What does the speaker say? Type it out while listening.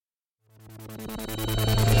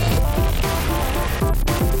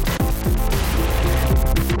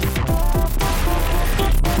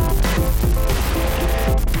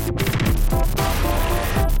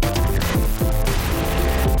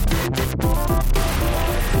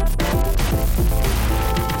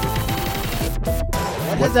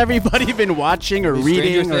Has everybody been watching or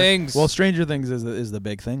reading? Stranger Things. Well, Stranger Things is the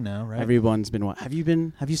big thing now, right? Everyone's been. Have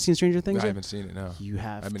you seen Stranger Things? I haven't seen it. No. You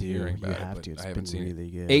have I've been to. hearing You about have it, to. but It's I haven't been seen really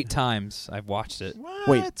good. 8 times I've watched it. What?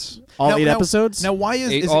 Wait, all 8 episodes? Now, why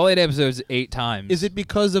is All 8 episodes 8 times. Is it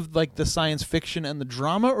because of like the science fiction and the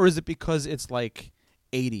drama, or is it because it's like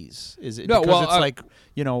 80s? Is it No, because well, it's like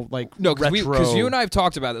like No, retro? because you and I have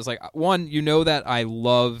talked about this. Like, one, you know that I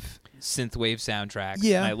love synthwave soundtracks.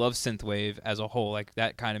 Yeah. And I love synthwave as a whole. Like,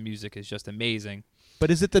 that kind of music is just amazing. But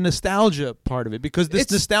is it the nostalgia part of it? Because this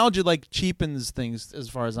nostalgia like cheapens things as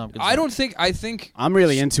far as I'm concerned. I think I'm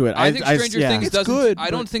really into it. I think Stranger Things It's doesn't. good, I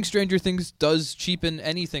don't but- think Stranger Things does cheapen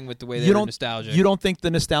anything with the way they're nostalgic. You don't think the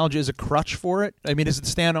nostalgia is a crutch for it? I mean, does it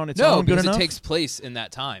stand on its no, own good because enough? it takes place in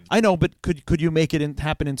that time. I know, but could you make it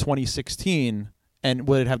happen in 2016, and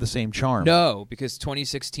would it have the same charm? No, because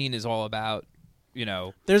 2016 is all about,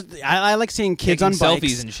 I like seeing kids on taking bikes.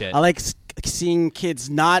 selfies and shit. I like seeing kids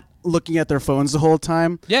not looking at their phones the whole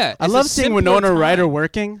time. Yeah, I it's love a seeing simpler Winona time. Ryder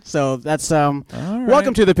working. So that's All right.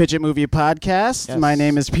 welcome to the Pitch It Movie Podcast. Yes. My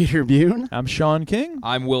name is Peter Bune, I'm Sean King.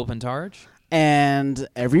 I'm Will Pentarge. and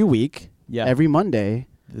every week, Yeah. every Monday,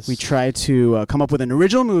 we try to come up with an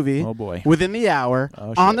original movie Oh boy. within the hour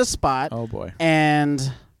Oh, on shit. the spot. Oh boy.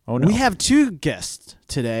 And Oh no. we have 2 guests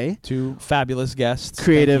today, two fabulous guests.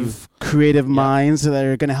 Thank creative minds that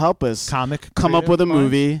are going to help us you. Comic come up creative with a minds.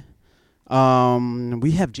 movie.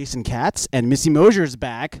 We have Jason Katz and Missy Mosier's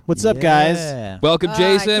back. What's up, guys? Yeah. Welcome, I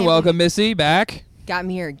Jason. can't Welcome, Missy. Back. Got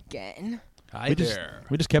me here again. Hi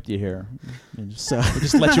We just kept you here. So We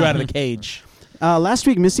just let you out of the cage. last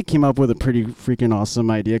week, Missy came up with a pretty freaking awesome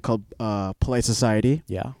idea called Polite Society.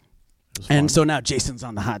 Yeah. And so now Jason's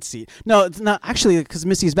on the hot seat. No, it's not actually because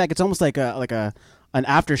Missy's back. It's almost like an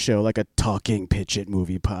after show, like a talking pitch it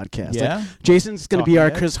movie podcast. Yeah? Like, Jason's going to be Talking our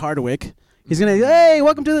head? Chris Hardwick. He's going to hey,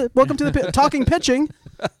 welcome to the talking pitching.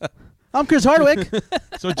 I'm Chris Hardwick.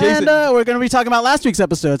 So Jason, And we're going to be talking about last week's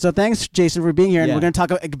episode. So thanks, Jason, for being here. And Yeah.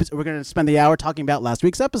 we're going to spend the hour talking about last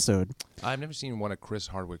week's episode. I've never seen one of Chris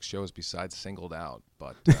Hardwick's shows besides Singled Out,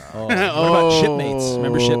 but what about Shipmates?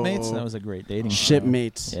 Remember Shipmates? That was a great dating show.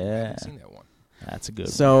 Shipmates. I Yeah, haven't seen that one. that's a good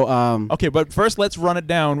one. So Okay, but first let's run it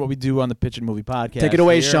down what we do on the Pitch and Movie podcast. take it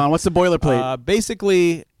away, here. Sean. What's the boilerplate?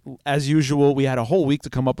 Basically, as usual, we had a whole week to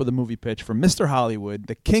come up with a movie pitch for Mr. Hollywood,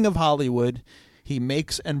 the king of Hollywood. He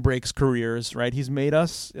makes and breaks careers, right? He's made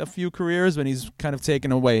us a few careers, but he's kind of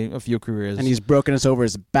taken away a few careers. And he's broken us over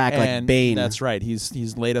his back And like Bane. That's right.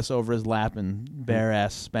 He's laid us over his lap and bare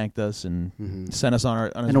ass spanked us and sent us on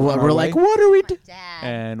our and our we're way. like, what are we doing? Dad.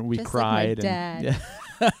 And we Just cried. Like my and, dad.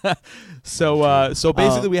 yeah. So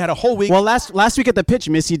basically, we had a whole week. Well, last week at the pitch,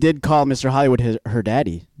 Missy did call Mr. Hollywood her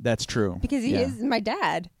daddy. That's true. Because he Yeah. is my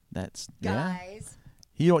dad. That's yeah. Guys.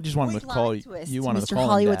 You just wanted Wait, to call line you. twist. You wanted Mr. to call him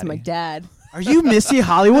Hollywood's daddy. my dad. Are you Missy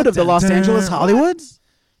Hollywood of the Los Angeles Hollywoods?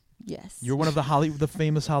 Yes. You're one of the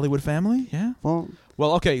famous Hollywood family. Yeah. Well,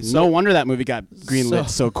 Okay. So no wonder that movie got greenlit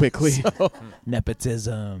so quickly.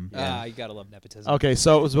 nepotism. You gotta love nepotism. Okay,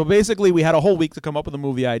 so basically we had a whole week to come up with a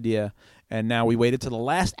movie idea, and now we waited to the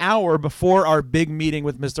last hour before our big meeting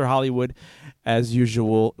with Mr. Hollywood. As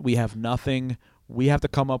usual, we have nothing. We have to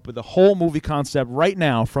come up with a whole movie concept right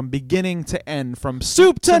now, from beginning to end, from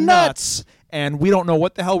soup to nuts, and we don't know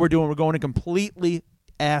what the hell we're doing. We're going in completely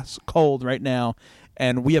ass cold right now,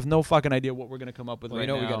 and we have no fucking idea what we're going to come up with Well, right you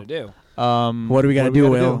know now. what we gotta What do we got to do,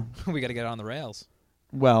 gotta Will? do. We gotta get on the rails.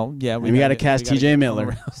 Well, yeah, We got to cast T.J.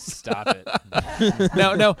 Miller. Stop it.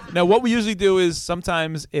 Now, what we usually do is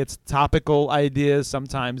sometimes it's topical ideas.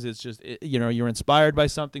 Sometimes it's just you're inspired by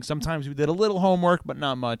something. Sometimes we did a little homework, but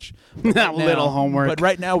not much. But Not right little now- homework. But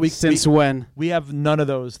right now Since when? we have none of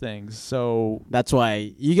those things. So That's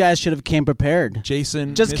why you guys should have came prepared.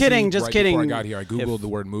 Jason, Just Missy, kidding. Just right kidding. Before I got here, I googled the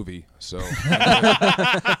word movie, so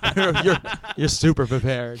you're super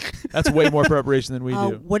prepared. That's way more preparation than we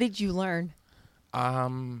do. What did you learn?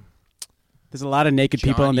 There's a lot of naked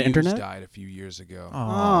people on John the Hughes internet. died a few years ago.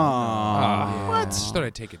 Aww. What? Just thought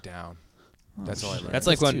I'd take it down. That's all I learned. That's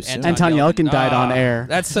like when too soon. Anton Yelkin died on air.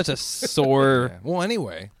 That's such a sore. Yeah. Well,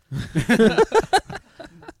 anyway,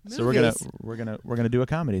 So we're gonna do a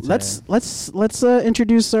comedy. Today. Let's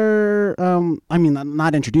introduce our. I mean,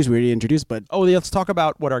 not introduce. We already introduced, but yeah, let's talk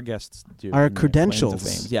about what our guests do. Our in their claims to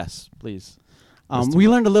credentials. fame. Yes, please. we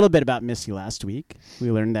learned a little bit about Missy last week.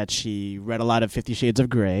 We learned that she read a lot of 50 Shades of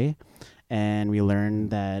Grey, and we learned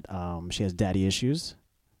that she has daddy issues,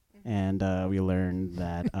 and we learned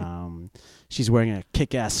that she's wearing a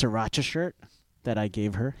kick-ass sriracha shirt that I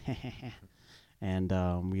gave her. And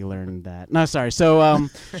we learned that. No, sorry. So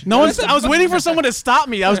no one's. I was waiting for someone to stop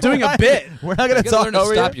me. I was doing a bit. We're not going You to gotta talk learn to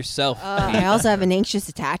over stop you. yourself. I also have an anxious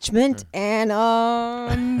attachment, and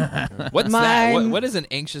What's that? What is an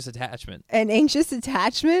anxious attachment? an anxious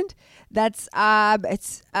attachment. That's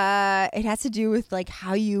it has to do with like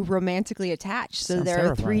how you romantically attach. So Sounds there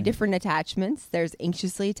are 3 terrifying. different attachments. There's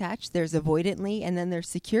anxiously attached, there's avoidantly, and then there's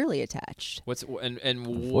securely attached. What's and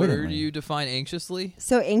where Avoidantly. do you define anxiously?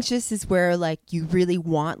 So anxious is where like you really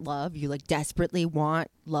want love, you like desperately want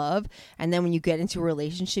love, and then when you get into a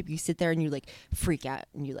relationship, you sit there and you like freak out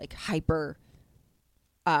and you like hyper.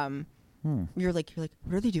 You're like,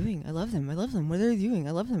 what are they doing? I love them. What are they doing?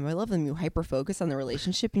 I love them. You hyper focus on the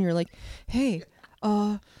relationship, and you're like, hey,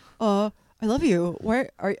 I love you. Why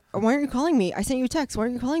aren't you calling me? I sent you a text. Why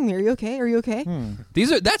aren't you calling me? Are you okay?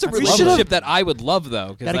 That's a We relationship that I would love though.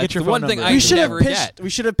 'Cause Gotta that's get your the one phone thing number. I We could should have never pitched. get. We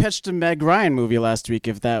should have pitched a Meg Ryan movie last week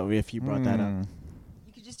if you brought that up.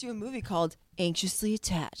 You could just do a movie called Anxiously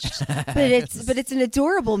Attached, but it's an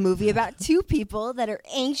adorable movie about 2 people that are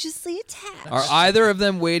anxiously attached. Are either of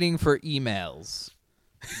them waiting for emails?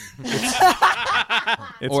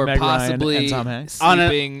 It's Or Meg Ryan possibly and Tom Hanks.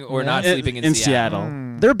 sleeping or not sleeping in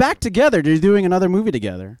Seattle. They're back together. They're doing another movie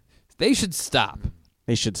together. They should stop.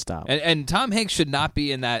 They should stop. And Tom Hanks should not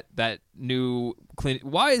be in that new Clint.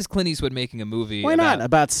 Why is Clint Eastwood making a movie? Why not?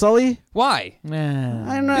 About Sully? Why? I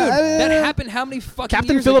don't know. Dude, that happened how many fucking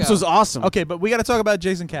Captain years Phillips ago? was awesome. Okay, but we got to talk about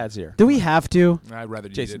Jason Katz here. Do we have to? I'd rather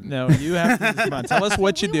you Jason, didn't. no, you have to. Come on, tell us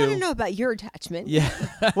what you We want to do. know about your attachment. Yeah.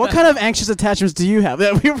 What kind of anxious attachments do you have?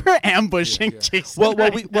 That we were ambushing Jason. Well,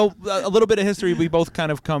 right now. a little bit of history. We both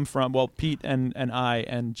kind of come from. Well, Pete and I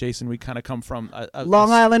and Jason, we kind of come from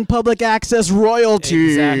Long Island Public Access royalty.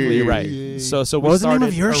 Exactly right. So What we was the name started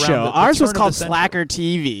of your around show? the Ours was turn of called the century. Slacker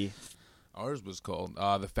TV. Ours was called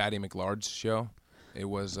the Fatty McLards Show. It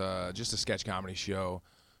was just a sketch comedy show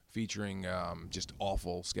featuring just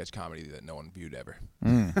awful sketch comedy that no one viewed ever.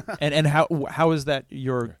 And how is that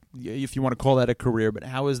your, if you want to call that a career, but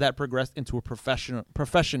how has that progressed into a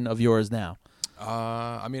profession of yours now?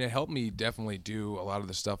 I mean, it helped me definitely do a lot of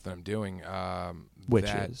the stuff that I'm doing. Which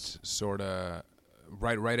that is? sort of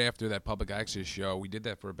right after that public access show. We did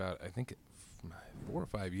that for about, I think, 4 or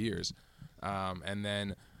 5 years, and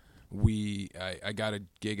then I got a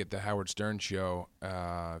gig at the Howard Stern show.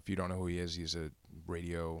 If you don't know who he is, he's a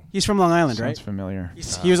radio. He's from Long Island, right? Sounds familiar.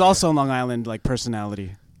 He was also a Long Island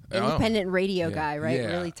personality. Independent radio Yeah, guy, right? yeah,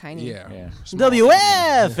 Really tiny. Yeah.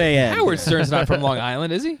 WFAN. Howard Stern's not from Long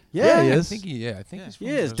Island, is he? Yeah, he I is. think I think he's from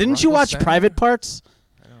He is. those Didn't you Rockville watch Center? Private Parts?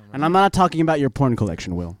 And I'm not talking about your porn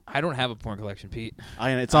collection, Will. I don't have a porn collection, Pete.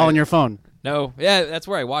 It's all on your phone. No, yeah, that's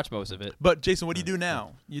where I watch most of it. But Jason, what do you do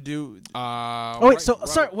now? You do. Oh wait,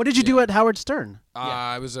 sorry. What did you do at Howard Stern?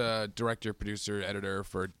 I was a director, producer, editor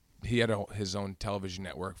for. He had his own television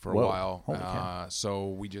network for a Whoa. while. Holy cow. So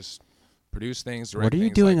we just produce things. Direct What are you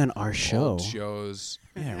things doing like on our show? old shows,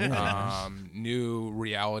 new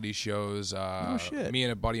reality shows. shit. Me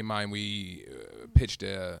and a buddy of mine, we pitched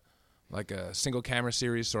a single camera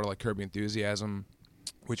series, sort of like Curb Your Enthusiasm,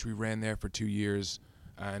 which we ran there for 2 years.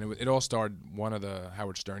 And it all starred one of the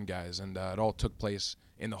Howard Stern guys, and it all took place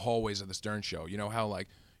in the hallways of the Stern show. You know how like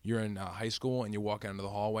you're in high school and you walk out into the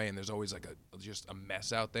hallway and there's always like just a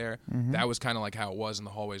mess out there. That was kind of like how it was in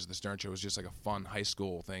the hallways of the Stern show. It was just like a fun high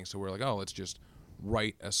school thing. So we're like, oh, let's just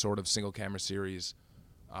write a sort of single camera series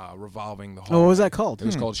revolving the hallway. Oh, what was that called? It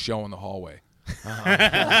was called Show in the Hallway.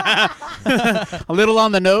 A little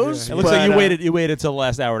on the nose. It looks like you waited till the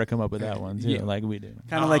last hour to come up with that one, too, Yeah. like we do.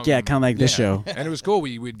 Kind of like this show. And it was cool.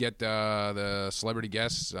 We'd get the celebrity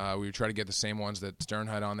guests. We would try to get the same ones that Stern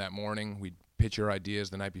had on that morning. We'd pitch our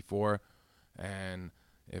ideas the night before, and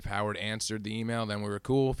if Howard answered the email, then we were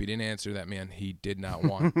cool. If he didn't answer, that meant he did not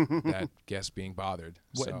want that guest being bothered.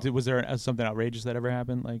 So. Was there something outrageous that ever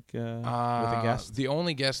happened, like with a guest? The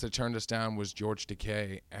only guest that turned us down was George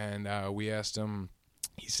Takei, and we asked him.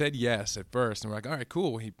 He said yes at first, and we're like, all right,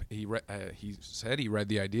 cool. He said he read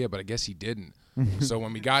the idea, but I guess he didn't. So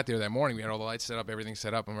when we got there that morning, we had all the lights set up, everything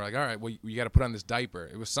set up, and we're like, all right, well, you got to put on this diaper.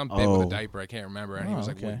 It was some bit with a diaper, I can't remember. And he was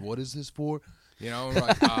like, okay. Wait, what is this for? You know, and we're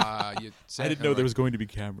like, you said, I didn't know there was going to be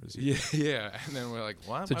cameras. Yeah. And then we're like,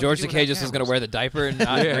 what? So Why George would you Takei just was going to have wear the diaper and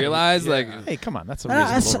not Yeah, realize, yeah. like, Hey, come on, that's a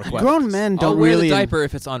reasonable request. Grown men I'll don't wear really. the diaper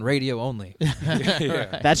if it's on radio only. cameras?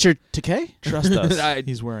 Yeah. That's your Takei? Trust us. I-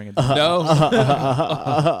 He's wearing it. No.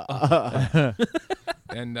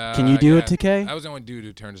 And Can you do yeah, it, Takei? I was the only dude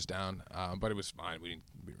who turned us down, but it was fine. We didn't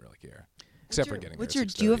really care, except for getting. What's there your?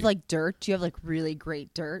 at Do you have 6:30 like dirt? Do you have like really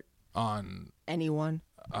great dirt? on? Anyone?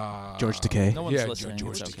 George Takei. No one's yeah, listening.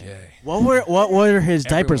 George It's okay. Takei. What were his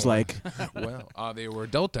diapers Everyone. like? Well, they were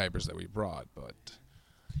adult diapers that we brought, but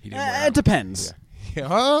he didn't wear It them. depends. Yeah.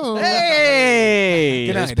 Oh. Hey,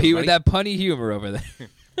 Good There's night, Pete with everybody. that punny humor over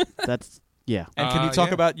there. that's yeah. And can you talk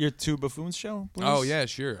yeah. about your Two Buffoons show, please? Oh yeah,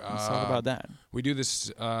 sure. Let's talk about that. We do this.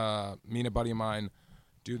 Me and a buddy of mine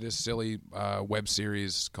do this silly web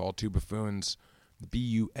series called Two Buffoons.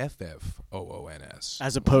 Buffoons.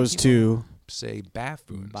 As opposed to Say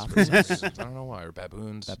buffoons. Buffoons. I don't know why, or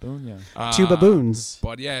baboons. Baboon, yeah. two baboons.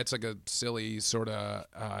 But yeah, it's like a silly sort of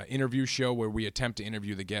interview show where we attempt to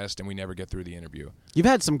interview the guest and we never get through the interview. You've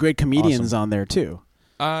had some great comedians on there too.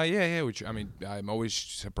 Yeah. Which I mean, I'm always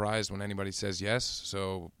surprised when anybody says yes.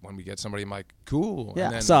 So when we get somebody, I'm like, cool. Yeah,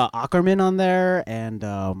 And I then, saw Ackerman on there, and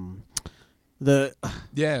the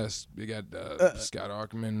yes, we got Scott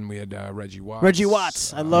Ackerman. We had Reggie Watts. Reggie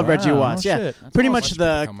Watts. I love Reggie Wow, Watts. no Yeah, shit. That's pretty awesome. much Bunch of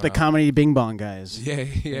people the coming up. comedy Bing Bong guys.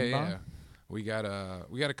 Yeah. Bong? We got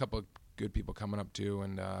a couple of good people coming up too,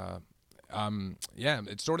 and yeah,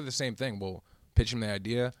 it's sort of the same thing. We'll pitch them the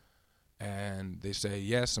idea, and they say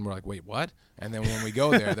yes, and we're like, wait, what? And then when we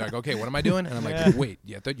go there, they're like, okay, what am I doing? And I'm like, wait,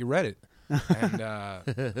 yeah, I thought you read it. And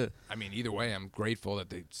I mean, either way, I'm grateful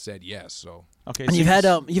that they said yes. So Okay. And so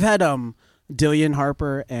you've had Dillian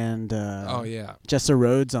Harper and oh yeah. Jessa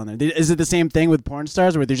Rhodes on there. Is it the same thing with porn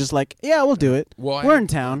stars where they're just like, yeah, we'll do it. Well, We're in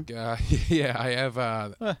town. Yeah, I have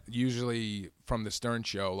usually from the Stern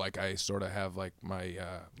Show, like I sort of have like my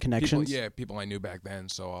Connections? people I knew back then.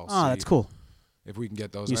 So I'll Oh, see that's cool. if we can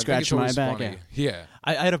get those. You And I scratch think it's my always back, funny. Yeah.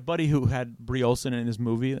 I had a buddy who had Brie Olson in his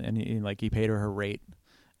movie, and he paid her rate,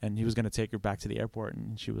 and he was going to take her back to the airport,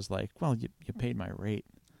 and she was like, "Well, you paid my rate,"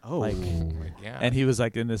 Oh, like, Oh my God. and he was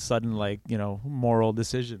like in this sudden moral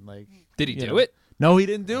decision, like, Did he you do know. it No, he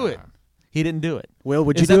didn't do it. He didn't do it. Will,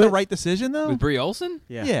 would Is you that do the it? right decision though? with Brie Olson?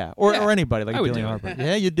 Yeah. Or Yeah. anybody like I would Dillian do it. Harper.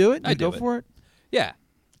 Yeah, you do it. You I'd go do it. for it. Yeah.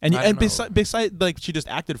 And I don't know. besides, like, she just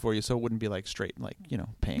acted for you, so it wouldn't be like straight, like,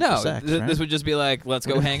 paying No, for sex. right? this would just be like, let's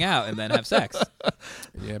go hang out and then have sex.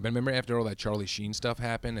 Yeah, but remember after all that Charlie Sheen stuff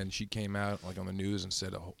happened, and she came out like on the news and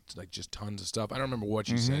said like just tons of stuff. I don't remember what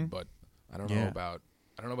she said, but I don't know Yeah. about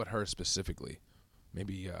her specifically.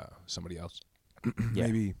 Maybe somebody else. Yeah.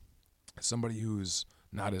 Maybe somebody who's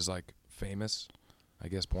not as like famous, I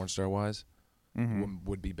guess porn star wise,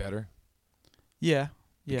 would be better Yeah.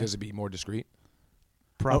 because it'd be more discreet.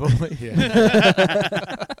 Probably.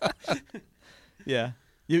 Yeah. Yeah.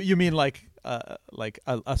 You mean like a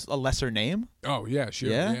lesser name? Oh yeah, sure.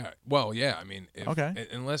 Yeah? Yeah. Well, yeah. I mean, Okay.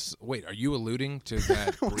 Unless, wait, are you alluding to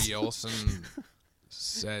that Brie Olson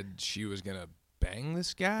said she was gonna bang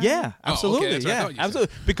this guy? Yeah, Oh, okay, absolutely. that's what I Yeah, thought you said.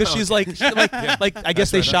 absolutely. Because Oh, she's okay. like I guess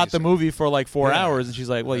That's they what I thought shot you the said. movie for like 4 Yeah. hours, and she's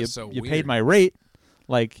like, "Well, That's so you paid weird. my rate.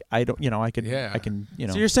 Like, I don't, I can, Yeah. I can,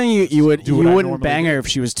 So you're saying you would do you what I wouldn't normally bang do. her if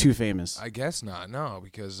she was too famous? I guess not. No,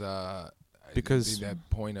 because Because- it'd be that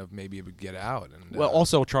point of maybe it would get out. And Well,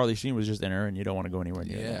 also Charlie Sheen was just in her, and you don't want to go anywhere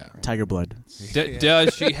near yeah. that. Tiger blood.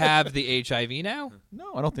 Does she have the HIV now?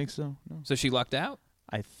 No, I don't think so. No, So she lucked out?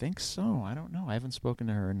 I think so. I don't know. I haven't spoken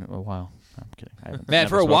to her in a while. I'm kidding. I haven't, Man, never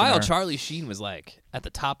for a spoken to while, her. Charlie Sheen was like at the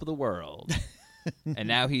top of the world. And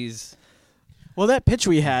now he's. Well, that pitch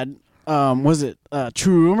we had, was it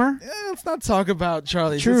True Rumor? Let's not talk about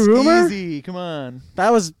Charlie. True It's rumor? Easy. Come on.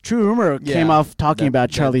 That was True Rumor. Came Yeah, off talking about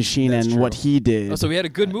that- Charlie Sheen that's and true. what he did. Oh, so we had a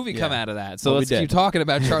good movie come Yeah. out of that. So Well, we let's keep did. talking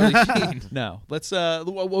about Charlie Sheen. No, let's.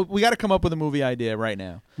 We got to come up with a movie idea right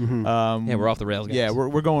now. Mhm. Yeah, we're off the rails, guys. Yeah,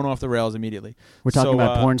 we're going off the rails immediately. We're talking So,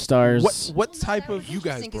 about porn stars. What type of? You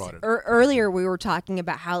guys Interesting 'cause brought it. Earlier, we were talking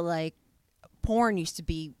about how like porn used to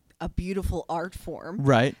be a beautiful art form,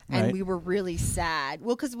 Right. and right. we were really sad.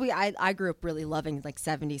 Well, because I grew up really loving like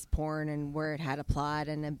 70s porn and where it had a plot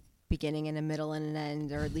and a beginning and a middle and an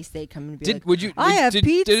end, or at least they'd come and be like, I have did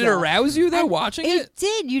pizza. it arouse you though And watching it? It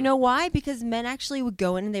did. You know why? Because men actually would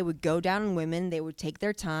go in and they would go down on women. They would take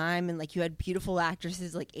their time, and like you had beautiful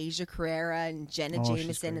actresses like Asia Carrera and Jenna Oh, she's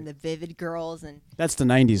Jameson great. and the Vivid Girls and That's the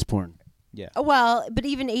 90s porn. Yeah. well, but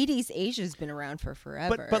even 80s Asia's been around for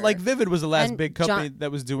forever. But like Vivid was the last And big company John- that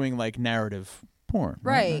was doing like narrative porn.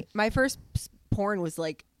 right. My first porn was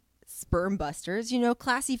like Sperm Busters,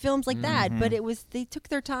 classy films like that. But it was they took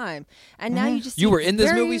their time, and now you just You see were in this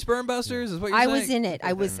very- movie, Sperm Busters? Is what you're I saying? was in it.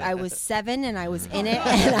 I was 7 and I was in it,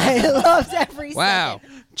 and I loved every Wow.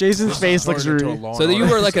 second. Jason's face looks Turned into a really. Law So and that you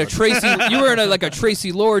Order were like a episode. Tracy. You were in like a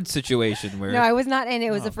Tracy Lord situation where. No, I was not in it.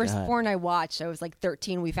 It was Oh, the first God. porn I watched. I was like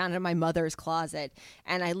 13. We found it in my mother's closet,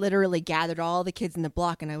 and I literally gathered all the kids in the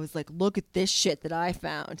block, and I was like, "Look at this shit that I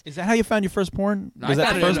found." Is that how you found your first porn? I Was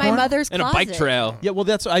that found the it first in my porn? mother's in a closet. bike trail. Yeah, well,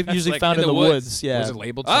 that's I usually usually like found in the woods. Yeah. Was it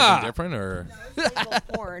labeled something different or? Labeled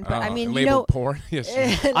porn, but I mean, labeled porn. Yes.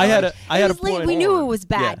 I had a porn. We knew it was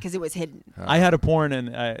bad Yeah. because it was hidden. I had a porn,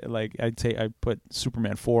 and I put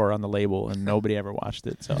Superman 4 on the label, and nobody ever watched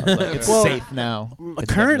it. So I was like, it's Well, safe now.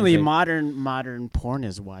 It's Currently, definitely modern porn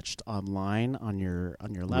is watched online on your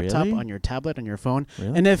laptop, Really? on your tablet, on your phone.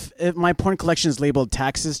 Really? And if my porn collection is labeled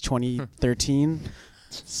Taxes 2013,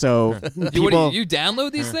 so people. You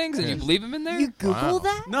download these things and you leave them in there? You Google Wow.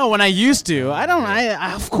 that? No, when I used to, I don't.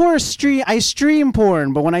 I of course stream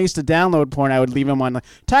porn, but when I used to download porn, I would leave them on like,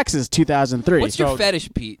 Taxes 2003. What's your fetish,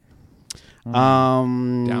 Pete?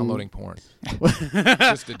 Downloading porn.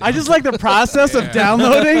 I just like the process of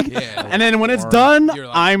downloading, Yeah. and then when it's done, You're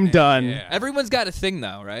like, I'm done. yeah. Everyone's got a thing,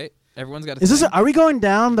 though, right? Everyone's got a Is thing. this? Are we going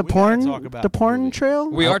down the We gotta talk porn about the the porn movie. trail?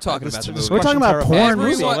 We are talking about the movie. We're talking about porn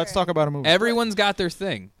movie. So let's talk about a movie. Everyone's got their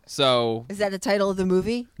thing. So Is that the title of the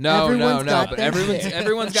movie? no, Everyone's got but their everyone's thing.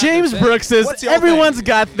 everyone's got James their thing. Brooks says What's your everyone's thing?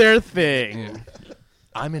 got their thing. Yeah.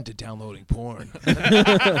 I'm into downloading porn. I've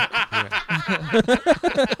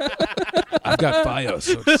got FiOS,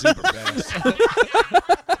 so it's super fast.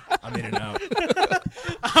 I'm in and out.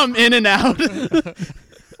 I'm in and out.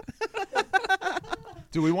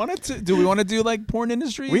 Do we want to do like porn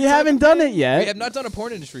industry? We haven't done it yet. We have not done a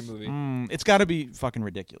porn industry movie. It's got to be fucking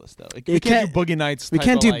ridiculous though. We It can't can't- do Boogie Nights. we type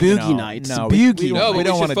can't of, do like, you Boogie know, Nights. No, Boogie we, No, we but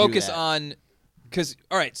don't we want should to focus do that. on because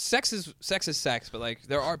all right, sex is sex, but like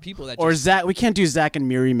there are people that Or just, Zach. We can't do Zach and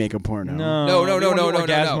Miri make a porno. no, we don't do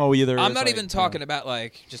Orgasmo no. either. I'm It's not like, even talking about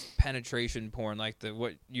like just penetration porn, like the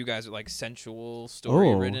what you guys are like sensual story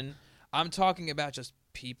Oh. ridden. I'm talking about just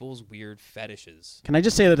people's weird fetishes. Can I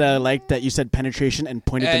just say that I like that you said penetration and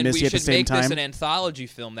pointed to And we Missy at the should same make this time? an anthology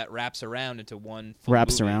film that wraps around into one full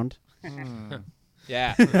Wraps movie. around.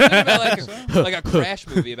 Yeah. Think about like a crash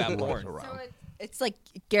movie about porn. So it's like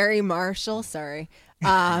Gary Marshall. Sorry. He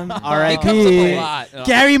comes up a R.I.P. lot.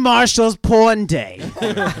 Gary Marshall's porn day.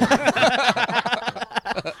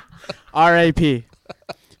 R.I.P.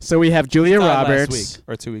 So we have Julia Died Roberts. last week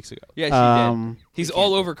or 2 weeks ago. Yeah, she Um, did. He's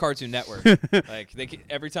all over Cartoon Network. Like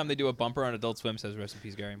every time they do a bumper on Adult Swim, says "Rest in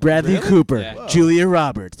peace, Gary." Bradley Cooper, Yeah. Julia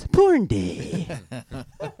Roberts, porn day.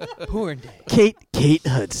 Porn day. Kate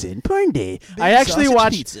Hudson, porn day. I actually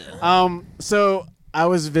watched. So I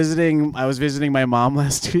was visiting my mom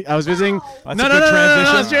last week. I was visiting. That's no, a no, good no, no, no,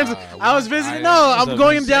 no, transition. I was visiting. No, That I'm was a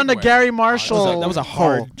going good down to segue. Gary Marshall. That was a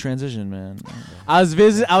hard transition, man. I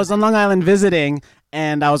was on Long Island visiting,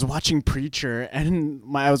 and I was watching Preacher, and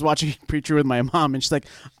I was watching Preacher with my mom, and she's like,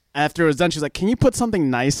 after it was done, she's like, "Can you put something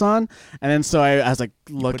nice on?" And then so I was like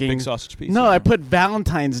looking. Big sausage piece. No, I put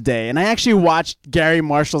Valentine's Day, and I actually watched Gary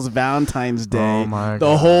Marshall's Valentine's Day, Oh my the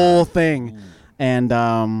God. whole thing, and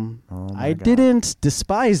I didn't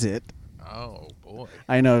despise it. Oh boy.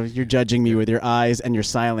 I know you're judging me with your eyes and your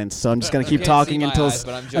silence, so I'm just gonna keep can't talking see my until eyes,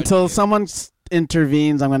 but I'm judging until you. someone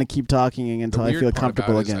intervenes. I'm gonna keep talking The until I weird feel part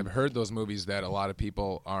comfortable about it is again. I've heard those movies that a lot of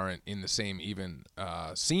people aren't in the same even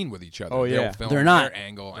scene with each other. Oh, yeah. They'll film They're not. their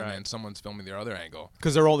angle, and then somene's filming their other angle.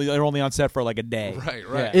 Because they're only on set for like a day. Right,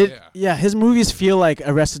 right. Yeah, his movies feel like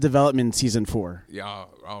Arrested Development season 4. Yeah.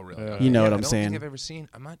 Oh, really? Yeah. You know Yeah, what I'm I don't saying. think I've ever seen.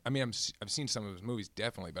 I've seen some of his movies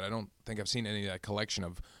definitely, but I don't think I've seen any of that collection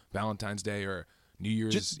of Valentine's Day or New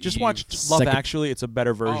Year's. Just Eve. watch Love Second- Actually. It's a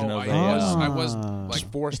better version Oh, of I it. was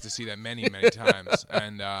like forced to see that many times,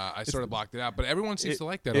 and I sort of blocked it out. But everyone seems to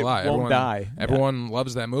like that it a lot. won't everyone, die. Everyone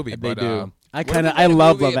loves that movie. They But do. I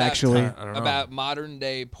love Love Actually. I don't know. about modern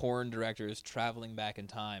day porn directors traveling back in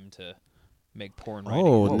time to make porn.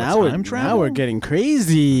 Oh, writing. now time travel? we're getting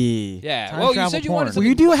crazy. Yeah. Time Well, you travel said you porn. wanted something.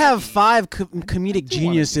 We do have wacky. 5 comedic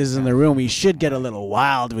geniuses in the room. We should get a little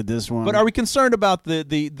wild with this one. But are we concerned about the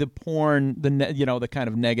porn, the kind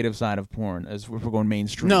of negative side of porn as if we're going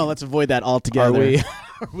mainstream? No, let's avoid that Are altogether.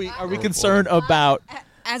 are we concerned about?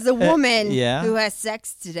 As a woman yeah. who has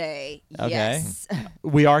sex today, Okay. yes.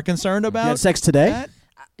 We are concerned You about had sex today? that?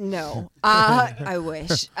 No, I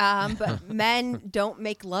wish. But men don't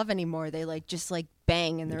make love anymore. They just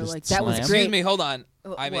bang, and they're just like, "That was slam? great." Excuse me. Hold on.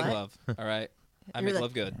 Wh- I make what? love. All right. I You're make like-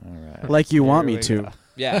 love good. All right. Like you want Here me we to. go.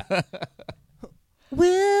 Yeah.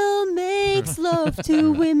 Will makes love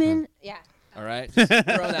to women. Yeah. All right. Just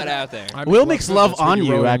throw that out there. I Will Make makes Good. love That's what on you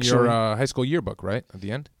you, wrote in actually. Your high school yearbook, right? At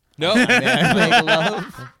the end. No. I make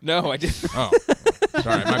love. No, I didn't. Oh,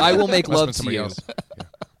 sorry. My I will bad. make Must have love been to somebody you. else.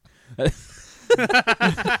 Yeah.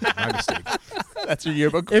 My mistake. That's your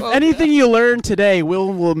yearbook. If anything you learn today,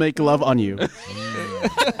 will make love on you.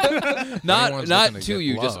 Not Anyone's not looking to to get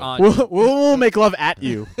you, just love. on. you. We'll make love at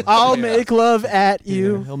you. I'll make love at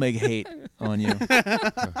you. He'll make hate on you.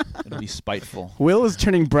 It'll be spiteful. Will is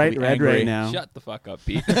turning bright Be red angry. right now. Shut the fuck up,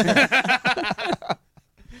 Pete.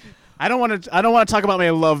 I don't want to talk about my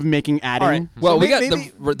love making adding. All right. Well, So we got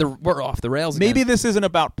maybe- we're off the rails. Maybe again. this isn't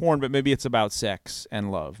about porn, but maybe it's about sex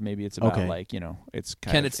and love. Maybe it's about Okay. it's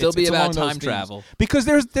kind Can of, it still be it's about along those time themes. travel? Because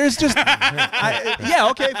there's just yeah,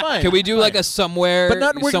 okay, fine. Can we do like a somewhere But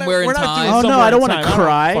not, we're somewhere not, we're in not time? doing Oh, no, somewhere I don't in wanna time.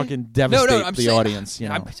 cry. Fucking devastate No, I'm the saying, audience. You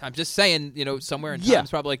know. I'm just saying, somewhere in time Yeah. is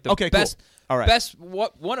probably like the Okay, cool. best, All right.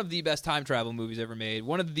 one of the best time travel movies ever made.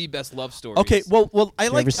 One of the best love stories. Okay, well, I you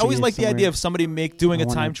ever always see like the somewhere- idea of somebody doing I a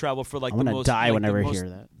wanna- time travel for like I the wanna most die like, the whenever I most, hear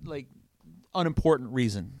that. like unimportant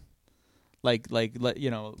reason. Like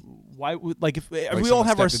why would like if Like we all someone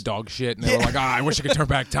have our stepped in dog shit, and they were like, I wish I could turn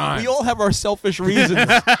back time. we all have our selfish reasons.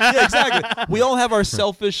 Yeah, exactly. We all have our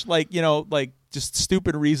selfish like just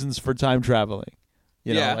stupid reasons for time traveling.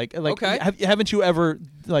 You know, Yeah, like okay. haven't you ever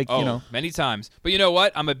Oh, many times. But you know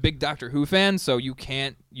what? I'm a big Doctor Who fan, so you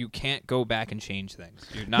can't go back and change things.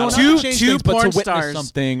 You're not No, allowed- not Two to change two things, but to porn witness stars.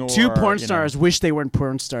 something or, Two porn you know. stars wish they weren't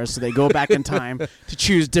porn stars, so they go back in time to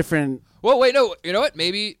choose different. Well, wait, no. You know what?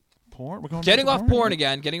 Maybe Porn? We're going getting back off to porn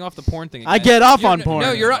again, getting off the porn thing. Again. I get off You're- on porn.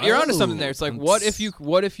 No, you're onto Oh. something there. It's like what if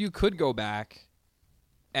you could go back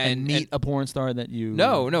and meet a porn star that you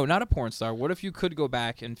No, not a porn star. What if you could go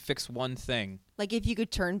back and fix one thing? Like if you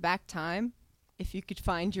could turn back time, if you could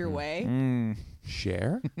find your way.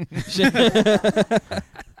 Share?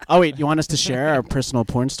 Oh wait, you want us to share our personal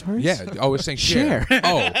porn stories? Yeah. Oh, we're saying share.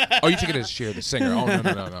 Oh, you took it as Cher, the singer. Oh,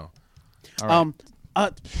 no. All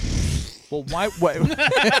right. Well,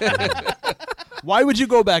 why would you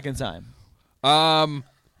go back in time?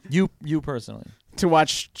 You personally. To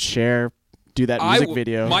watch Cher do that I music w-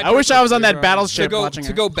 video. my I wish I was on that personal- battleship to watching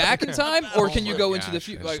her. go back in time, or can you my go into the gosh, I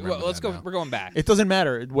future? just Like, remembered let's that go. now. We're going back. It doesn't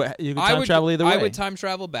matter. You can time travel either way. I would time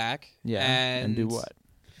travel back. Yeah. and do what?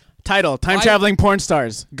 Title: Time traveling porn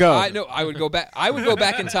stars. Go. I would go back. I would go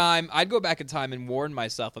back in time. I'd go back in time and warn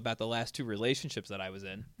myself about the last two relationships that I was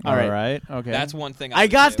in. All right. Okay. That's one thing. I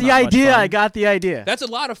would got say the about- much idea. fun. I got the idea. That's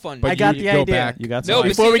a lot of fun. But I got you the go idea. back. You got No, some- but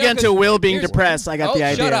Before see, we no, get into 'cause Will being here's- depressed, I got the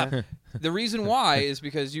idea. Shut up. The reason why is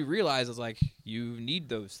because you realize it's like you need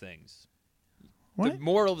those things. What? The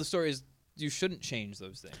moral of the story is you shouldn't change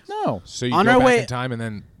those things. No. So you On go our back way- in time, and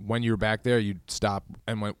then when you were back there, you'd stop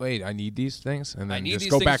and went, "Wait, I need these things," and then I need just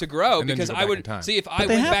these go things back to grow and then because you go I back in would time. see if I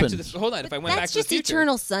they went back to happened. the hold on if I went back That's to the just future.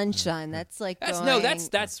 eternal sunshine. That's like That's going, no,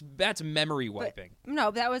 that's memory wiping. No,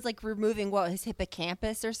 that was like removing his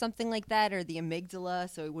hippocampus or something like that, or the amygdala,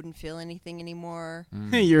 so he wouldn't feel anything anymore.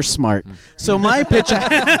 You're smart. So my pitch,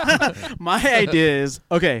 my idea is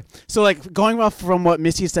okay. So like going off from what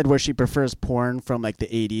Missy said, where she prefers porn from like the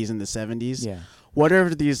 80s and the 70s. Yeah. What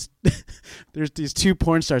are these? There's these two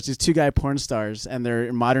porn stars, these two guy porn stars, and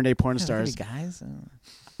they're modern day porn stars. guys.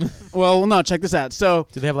 Well, no, check this out. So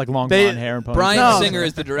Do they have like long They- blonde hair and ponytails? Brian No. Singer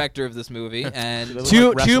is the director of this movie, and Look two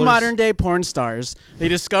like wrestlers. modern day porn stars, they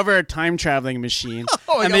discover a time traveling machine,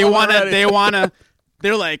 I and got they one wanna already.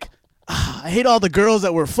 they're like, I hate all the girls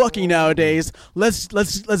that we're fucking nowadays. Let's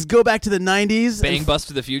go back to the 90s. Bang and Bus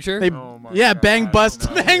to the Future. They, bang bust to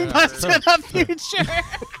the future.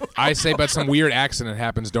 I say, but some weird accident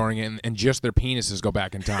happens during it, and just their penises go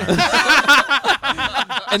back in time.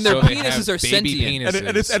 and their So they penises have are baby sentient. penises,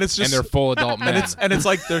 And it's just- they're full adult men. And it's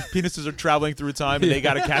like their penises are traveling through time and they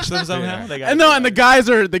got to catch them somehow. Yeah. They gotta And no, and the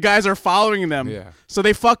guys are following them. Yeah. So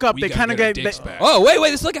they fuck up. We they gotta kind of get our get. dicks they- back. Oh wait,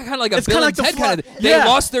 this is like kind of like a It's Bill kinda and like Ted the kind of. fly- They yeah.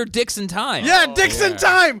 lost their dicks in time. Yeah, dicks in yeah.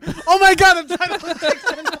 time. Oh my god, the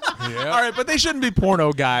title. Yeah. All right, but they shouldn't be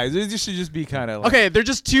porno guys. They should just be kind of like Okay, they're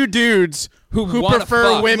just two dudes who wanna prefer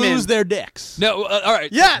fuck. women. lose their dicks. No, all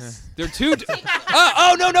right. Yes. They're two.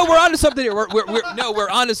 Oh no, we're onto something here. We're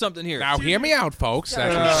onto something here. Now hear me out, folks.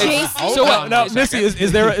 Jason- Hold So what- on No, a Missy, second.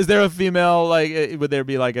 is there a female like would there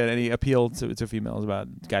be like any appeal to females about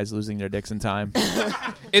guys losing their dicks in time?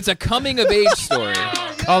 It's a coming of age story.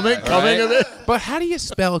 coming right. of it. But how do you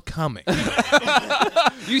spell coming?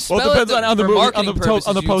 You spell Well, it depends it on the for movie- marketing on the purposes,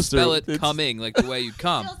 on the you poster. spell it It's- coming like the way you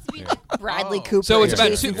come. Bradley Cooper. So it's and about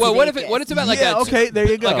Jason two. Well, what if Sudeikis. it's about like Yeah, a okay, there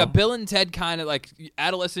you go. like a Bill and Ted kind of like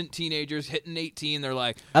adolescent teenagers hitting 18. They're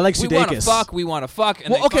like, I like we want to Sudeikis. fuck, we want to fuck,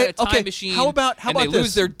 and Well, they okay, find a time okay. machine. How about and they this?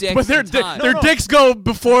 lose their dicks But their in time. their dicks go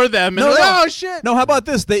before them. And No, they're like, no. oh shit. No, how about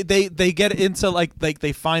this? They get into like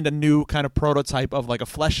they find a new kind of prototype of like a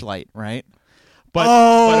fleshlight, right? But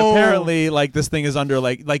Oh. apparently like this thing is under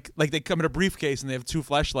like they come in a briefcase and they have two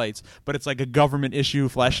fleshlights, but it's like a government issue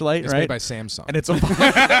fleshlight, It's right? made by Samsung. and it's a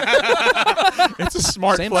it's a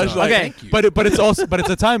smart Samsung. fleshlight. Okay. Thank you. but it's also it's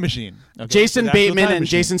a time machine. Okay? Jason It's an actual Bateman time and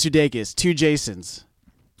machine. Jason Sudeikis, two Jasons.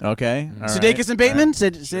 Okay. All right. Sudeikis and Bateman.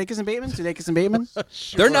 Sudeikis and Bateman. Sudeikis and Bateman.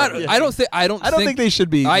 They're not. I don't think. I don't think they should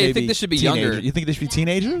be. I maybe think they should be teenagers. younger. You think they should be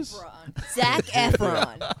teenagers? Zac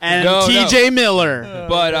Efron. And No, T.J. Miller.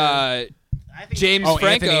 But James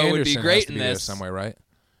Franco Anthony would be Anderson great has to in be there this. some way, right?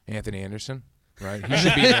 Anthony Anderson, right? He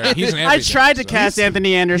should be there. He's in I everything, tried to so- cast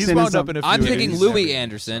Anthony Anderson. He's wound in up in a few. I'm picking movies. Louis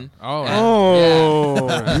Anderson. Oh,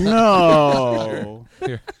 Oh no!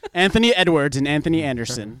 Anthony Edwards and Anthony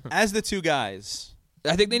Anderson. As the two guys.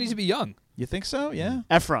 I think they need to be young. You think so? Yeah.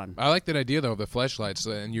 Efron. I like that idea though of the fleshlights,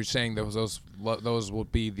 and you're saying those will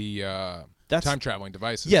be the That's- time traveling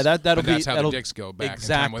devices. Yeah, that'll but that's be- how that'll- the dicks go back.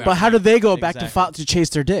 exactly. In time without But how do they go back Exactly. to chase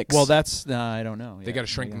their dicks? Well, that's I don't know. They Yeah. got to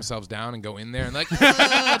shrink Yeah. themselves down and go in there and like,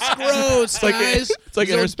 it's gross, like- guys. it's like There's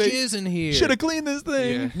inner no space. jizz in here. Should have cleaned this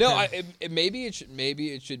thing. Yeah. No, maybe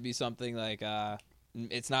it should be something like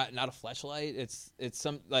it's not a fleshlight. It's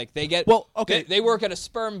some like they get. Well, okay. They work at a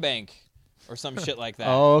sperm bank or some shit like that.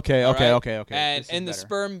 Oh, okay, All okay, right? okay. And This is in the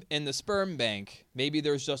better. sperm bank, maybe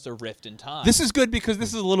there's just a rift in time. This is good because this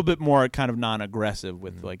is a little bit more kind of non-aggressive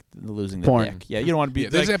with like losing the Porn. dick. Yeah, you don't want to be. Yeah,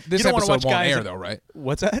 this like, this you don't wanna episode watch won't guys air that- though, right?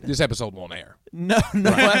 What's that? This episode won't air. No,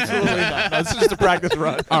 absolutely not. No, it's just a practice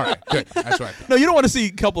run. All right, good. That's what I thought. No, you don't want to see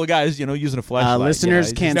a couple of guys, using a flashlight.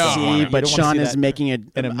 listeners can't No, see, you but don't wanna Sean see is that making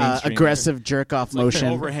in a a mainstream aggressive jerk off motion.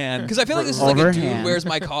 overhand. because I feel like this is like a dude, Overhand. where's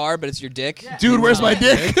my car, but it's your dick. Dude, where's my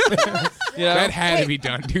dick? You know? That had to be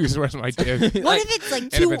done, dude. Where's my dick? What if it's like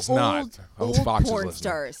if two it's not, old Fox is porn listening.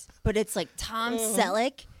 stars, but it's like Tom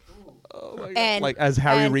Selleck and Like as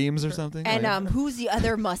Harry and- Reams or something. and Like, who's the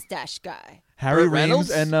other mustache guy? Harry Burt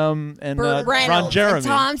Reams Reynolds? and Burt Reynolds Ron Jeremy. and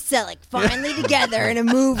Tom Selleck finally together in a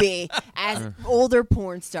movie as older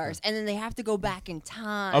porn stars, and then they have to go back in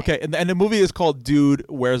time. Okay, and the movie is called Dude,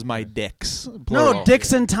 Where's My Dicks? No, Plural.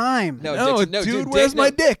 Dicks in Time. No, dude, where's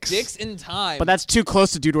my dicks? Dicks in time. But that's too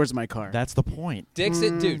close to Dude, Where's My Car? That's the point. Dicks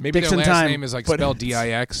in dude. Maybe Dicks their in last Time. name is like But- spelled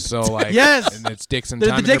D-I-X, so like Yes! and it's Dicks and They're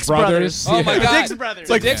Time. the and Dix they're brothers. Oh my The god, Dix brothers.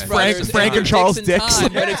 It's like Dix Frank- brothers Frank and Dicks Charles in Dix.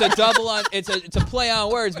 Time, but it's a double on. It's a play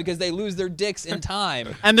on words because they lose their dicks in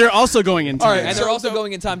time, And they're also going in time. All right, and they're also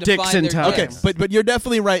going in time to Dicks find in their time. Okay, dicks. but you're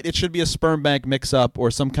definitely right. It should be a sperm bank mix-up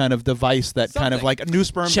or some kind of device that kind of Something. like a new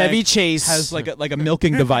sperm Chevy bank Chase. has like a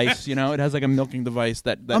milking device. It has like a milking device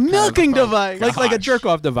that a milking device. like a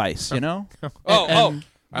jerk-off device. Oh,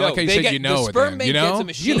 I like how you they said get, you know the it sperm then. bank You know? gets a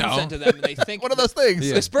machine You know. sent to them, and they think One of those things.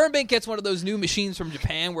 Yeah. The sperm bank gets one of those new machines from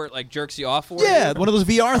Japan where it like jerks you off for Yeah, you. one of those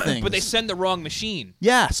VR things. But they send the wrong machine.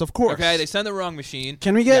 Yes, of course. Okay, they send the wrong machine,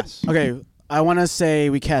 Can we get? Yes. Okay, I want to say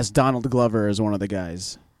we cast Donald Glover as one of the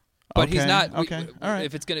guys. but he's Okay, not. okay, all right.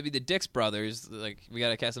 If it's going to be the Dix brothers, like we got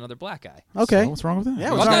to cast another black guy. Okay. So what's wrong with that?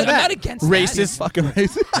 Yeah, I'm what's not, wrong with I'm that? not against Racist. Fucking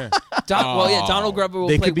racist. that. Well, yeah, Donald Glover will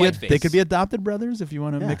they play could be whiteface. they could be adopted brothers if you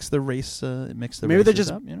want to Yeah. mix the race mix the Maybe they're races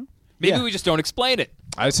just- up, Maybe Yeah. we just don't explain it.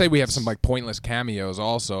 I'd say we have some like pointless cameos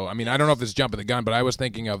also. I mean, I don't know if this is jumping the gun, but I was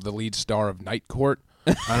thinking of the lead star of Night Court.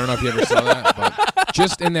 I don't know if you ever saw that, but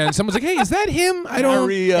just in there, and someone's like, "Hey, is that him?" I don't.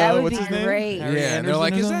 Harry, That would what's be his name? great. Harry Yeah, and they're Anderson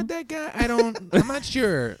like, or "Is something? that guy?" I'm not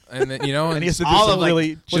sure. And then And he has to do All some of, like,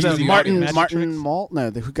 really Was cheesy it Martin magic Martin tricks. Malt? No,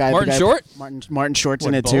 the guy. Martin the guy, Short? Martin Short's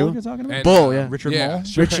in What, it Bull too. you're talking about? And, Bull, yeah. Richard yeah, Mole?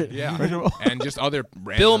 sure, Richard- yeah, Richard Mole. and just other. Bill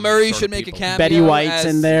random Murray sort should of make a people. cameo. Betty White's as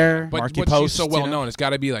in there. But Marky she's Post, so you well know? known, it's got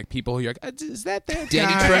to be like people who you're like, "Is that Danny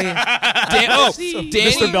guy?" Danny,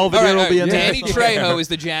 Mr. Belvedere will be in there. Danny Trejo is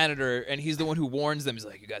the janitor, and he's the one who warns them. He's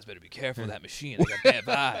like, "You guys better be careful of that machine. They got bad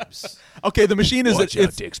vibes." Okay, the machine is Watch out,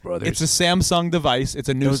 it's Dix Brothers. it's a Samsung device. It's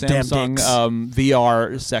a new Those damn Samsung dicks.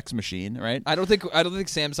 VR sex machine, right? I don't think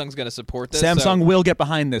Samsung's going to support this. Samsung so will get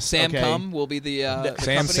behind this. Sam okay? Cum will be the company.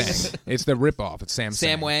 Samsung. It's the ripoff. It's Samsung.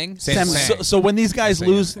 Sam Wang? Samsung. So when these guys SAM,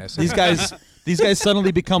 lose, SAM. these guys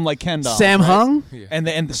suddenly become like Ken dolls. Sam right? Hung. Yeah.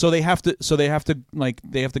 And so they have to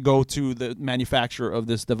go to the manufacturer of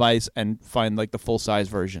this device and find like the full size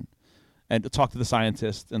version, and talk to the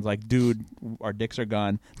scientist and like, dude, our dicks are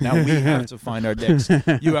gone. Now we have to find our dicks.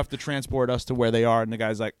 You have to transport us to where they are. And the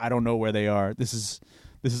guy's like, I don't know where they are. This is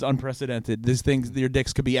unprecedented. These things, your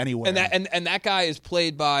dicks could be anywhere. And that guy is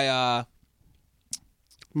played by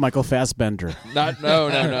Michael Fassbender.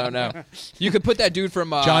 no. You could put that dude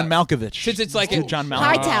from John Malkovich. Since it's like John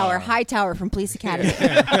Malkovich. Hightower from Police Academy.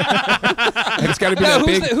 And it's got to be No, that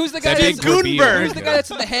big. who's the guy that that's big reveal. Who's the guy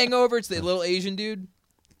that's in The Hangover? It's the little Asian dude.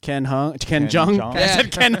 Ken Jung. Jeong. I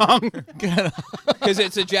said Ken Hung. Because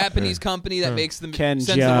it's a Japanese company that makes them Ken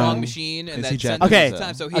sends the Jeong. wrong machine and Is that he sends Japanese? them Okay.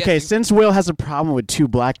 time. So he Okay. has to, Since Will has a problem with two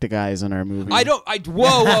black guys in our movie,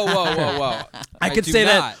 whoa. I could do say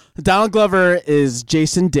not. that Donald Glover is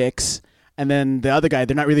Jason Dix, and then the other guy,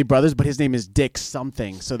 they're not really brothers, but his name is Dick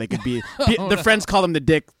something, so they could be. The friends call him the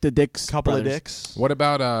Dix. Couple of brothers. dicks. What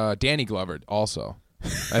about Danny Glover also?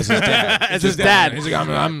 As his dad. As his dad. He's like,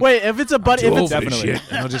 I'm Wait, if it's a buddy, too if old it's for this definitely- shit.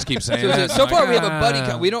 And he'll just keep saying So, that. so far, we have a Like,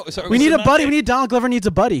 buddy. We don't. So, we need a buddy. We need Donald Glover needs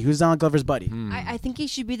a buddy. Who's Donald Glover's buddy? I think he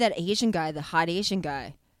should be that Asian guy, the hot Asian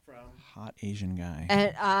guy. Hot Asian guy.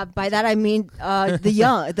 And by that I mean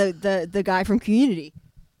the guy from Community.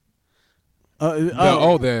 Ken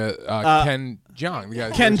Jeong. The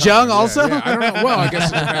guy Ken that- Jeong yeah, also? Yeah, I don't know. Well, I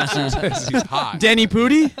guess it depends. He's hot. Danny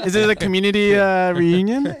Pudi? Is it a community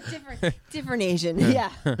reunion? Different Asian.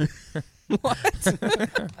 Yeah.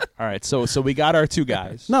 All right, so we got our two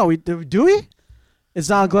guys. No, we do we? It's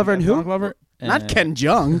Donald Glover and who? Donald Glover. Not Ken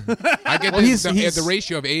Jeong. I get Well, he's- the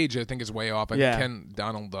ratio of age. I think is way off. I Yeah. think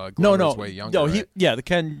Donald Glover No, is way younger. no. right? The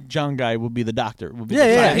Ken Jeong guy will be the doctor. Will be Yeah, the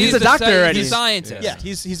yeah, scientist. he's a doctor already. He's a scientist. Yeah,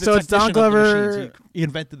 he's the So it's Donald technician of the Glover- machines. He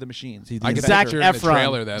invented the machines. He's the I can Zac picture in the Efron.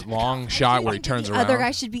 trailer that long shot where he turns the around. other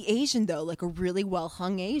guy should be Asian though, like a really well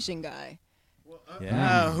hung Asian guy.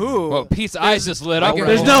 Who? Well, Pete's eyes just lit up.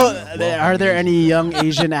 There's are there any young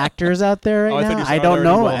Asian actors out there Oh, I right thought now? you said I are don't there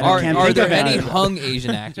know. any and well- I can't Are think there of any any. hung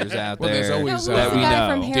Asian actors out Well, there's there always No, that who's we the guy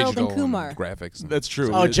know? from Harold and digital Kumar? graphics. That's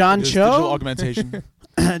true. Oh, John There's Cho? Digital augmentation.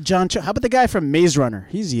 John Cho. How about the guy from Maze Runner?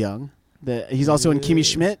 He's young. He's also in Kimmy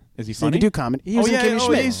Schmidt. Is he So he funny? can do comedy. He was in Kimmy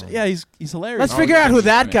Schmidt. He's hilarious. Let's Oh, figure out who Kimmy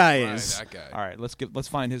that Schmidt. guy Right, is. that guy. All right, let's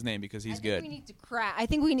find his name because he's I good. think we need to crack. I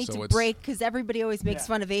think we need So to it's- break because everybody always makes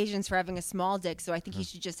fun of Asians for having a small dick. So I think he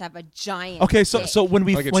should just have a giant. Okay, dick. so when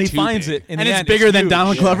Like it's he too finds big. it, in And the it's end, bigger than huge.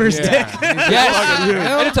 Donald Glover's dick. Yes,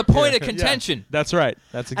 and it's a point of contention. That's right.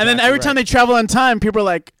 That's And then every time they travel in time, people are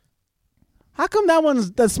like, "How come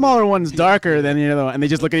the smaller one's darker than the other one?" And they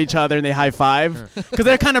just look at each other and they high five because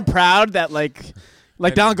they're kind of proud that like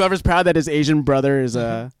Donald Glover's proud that his Asian brother is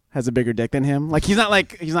has a bigger dick than him. Like he's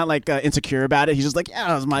not insecure about it. He's just like, "Yeah,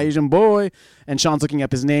 that was my Asian boy." And Sean's looking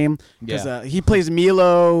up his name because he plays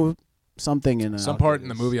Milo something in Some part in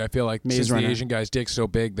the movie, I feel like Maze since Runner. the Asian guy's dick's so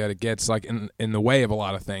big that it gets like in the way of a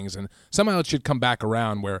lot of things, and somehow it should come back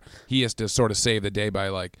around where he has to sort of save the day by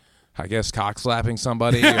like, I guess, cock slapping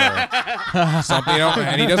somebody or something,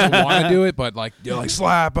 and he doesn't want to do it, but like you're like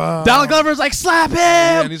slap him. Donald Glover's like, "Slap him!"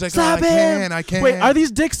 and he's like, "Slap "No, him!" I can't. Wait, are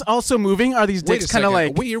these dicks also moving? Are these Wait a dicks kind of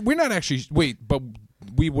second. like? we're not actually but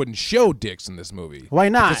we wouldn't show dicks in this movie. Why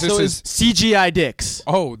not? Because this is CGI dicks.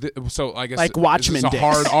 oh, so I guess Like this Watchmen is a dicks.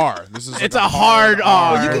 hard R. This is like It's a hard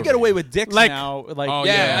R. Oh, you can get away with dicks Like- now. Like, Oh,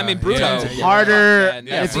 Yeah, I mean Bruno. Yeah. Harder.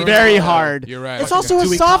 Yeah, It's Bruno. very hard. You're right. It's also a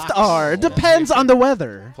Dewey soft Cox. R. It depends on the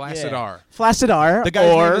weather. Flaccid Yeah. R. Flaccid R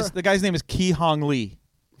the guy's name is Ki Hong Lee.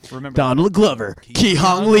 Remember Donald Glover, Ki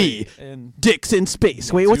Hong Lee, And Dicks in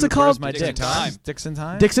Space. Wait, what's it Dude, Where's called? my Dicks in dicks? Time. Dicks in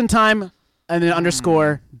time. Dicks in Time, and then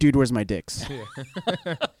underscore. Dude, where's my dicks?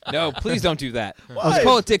 No, please don't do that. Why? Let's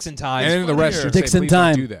call it Dicks in Time. And then the rest should say, Dicks in please don't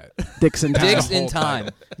time. do that. Dicks in Time. Dicks the in whole Time.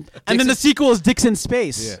 And then the sequel is Dicks in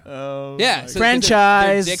Space. Yeah. Oh, Yeah, my so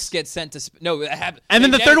Franchise. Their dicks get sent to no. And then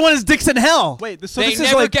the third one is Dicks in Hell. Wait, so They this is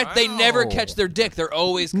never like get. They never Wow. catch their dick. They're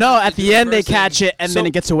always No, at the end they reversing. catch it, and then So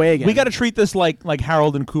it gets away again. we got to treat this like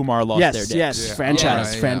Harold and Kumar lost their yes, dicks. yes, Yeah. franchise,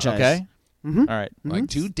 Yeah, yeah. franchise. Okay. Mhm. All right. Like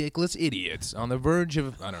two dickless idiots on the verge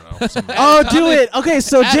of I don't know. Some Oh, do it. Okay,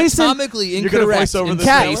 so Jason. Anatomically You're gonna incorrect. voice over in this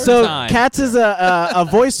Cat, space so and time. Cats is a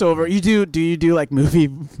voiceover. Do you do like movie?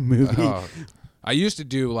 I used to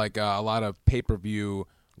do like a lot of pay-per-view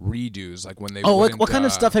redos, like when they. Oh, wouldn't, what kind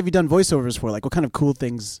of stuff have you done voiceovers for? Like what kind of cool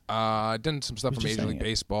things? I've done some stuff Who's for just Major League saying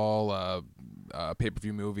it? Baseball,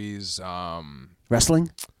 pay-per-view movies. Wrestling?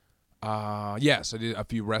 Yes, I did a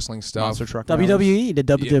few wrestling stuff. Monster truck. WWE? Did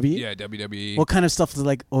WWE? Yeah, WWE. What kind of stuff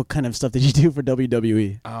did you do for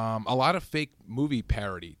WWE? A lot of fake movie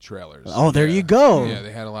parody trailers. Oh, there Yeah. you go. Yeah,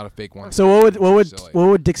 they had a lot of fake ones. So what Silly.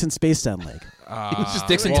 would Dicks in Space sound like? was just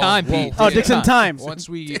Dicks in Time, Pete. Oh, Dicks in Time. Once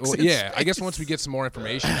we, I guess once we get some more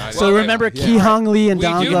information. So remember Ki Hong Lee and We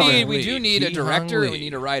Donald do Glover. need we do need a Ki director Hong and we Lee.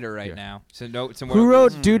 need a writer right Yeah. now. So no, Who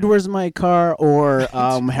wrote Dude, Where's My Car or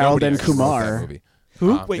Harold Nobody and actually wrote that Kumar? movie.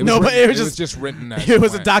 Who? Wait, no, but it was just just written. As it was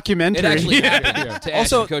a planned. documentary. It actually Yeah. happened to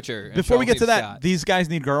Also, Ashton Kutcher. and Before we get Charles to that, Scott. these guys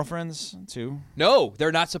need girlfriends too. No,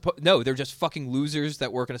 they're not supposed. No, they're just fucking losers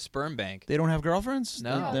that work in a sperm bank. They don't have girlfriends.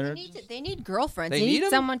 No. They're- They need girlfriends. They They need need 'em?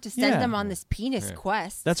 someone to send Yeah. them on this penis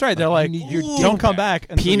quest. That's right. They're like, you need your don't dick come back.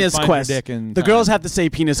 back. until you Penis find your Quest. dick in The time. girls have to say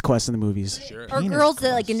Penis Quest in the movies. Sure. Or Penis girls that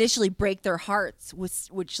quest. like initially break their hearts,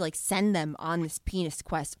 which like send them on this penis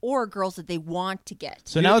quest, or girls that they want to get.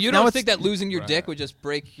 So you now you now don't it's think that losing your Right. dick would just just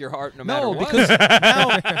break your heart no matter No, what. because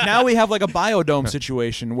now we have like a biodome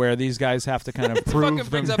situation where these guys have to kind of fucking prove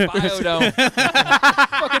brings them. up Biodome.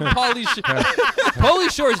 Fucking Pauly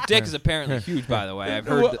Shore's dick is apparently huge, by the way. I've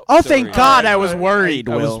heard. The Oh, story. thank God! I was worried.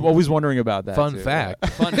 I was Will. always wondering about that. Fun too. fact.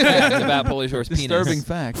 Fun fact about Pauly Shore's Disturbing penis.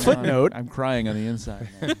 fact. Footnote. I'm crying on the inside.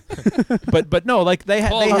 Man. but no, like they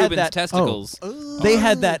Paul had Rubin's that. testicles. They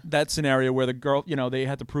had that scenario where the girl, they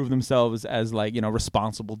had to prove themselves as like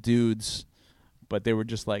responsible dudes, but they were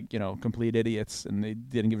just like complete idiots and they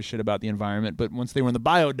didn't give a shit about the environment. But once they were in the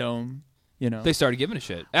biodome, They started giving a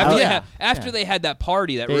shit after they had that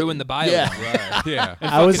party that ruined the Biodome. Yeah. Right. Yeah.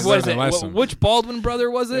 I was. What is it? Lesson. Which Baldwin brother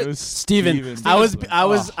was it? It was Steven. I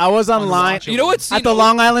was online You know what? at the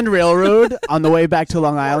Long Island Railroad on the way back to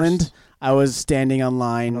Long Island. I was standing on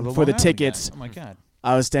line for the tickets. Oh my God!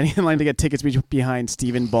 I was standing in line to get tickets behind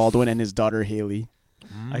Stephen Baldwin and his daughter Haley.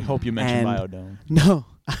 I hope you mentioned And- biodome. No.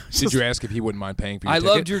 Did you ask if he wouldn't mind paying for your I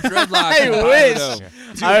ticket? loved your dreadlocks. I in the wish. Biodome.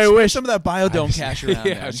 Dude, I spread wish. some of that biodome cash around.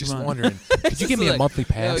 Yeah, man. I was just Come on. wondering. Could you give me a Like, monthly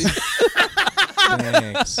pass?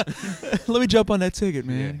 Thanks. Let me jump on that ticket,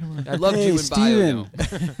 man. Come on. I loved Hey, you in Steven.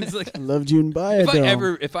 Biodome. It's like I loved you in if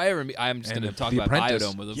Biodome. I ever meet, I'm just And going to talk The about Apprentice.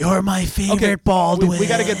 Biodome with him. You're my favorite Okay, Baldwin. we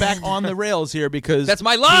got to get back on the rails here because That's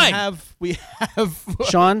my line. We have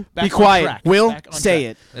Sean, Back be on quiet. track. Will, Back on say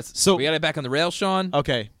track. it. That's, So- we got it back on the rail, Sean.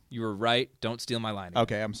 Okay. You were right. Don't steal my line.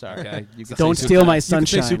 Okay, I'm sorry. Okay. You can Don't say steal soup my to nuts. You can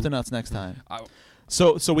say soup sunshine. to nuts next time. I-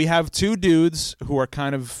 So we have two dudes who are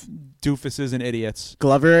kind of doofuses and idiots.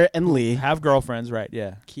 Glover and Lee. Have girlfriends, right?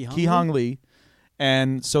 Yeah. Ki Hong Ki Hong Lee.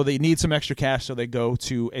 And so they need some extra cash, so they go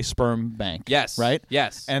to a sperm bank. Yes. Right?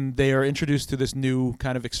 Yes. And they are introduced to this new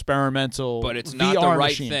kind of experimental But it's VR not the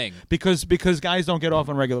right machine. thing. Because guys don't get off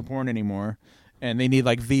on regular porn anymore, and they need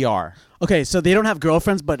like VR Okay, so they don't have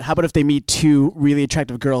girlfriends, but how about if they meet two really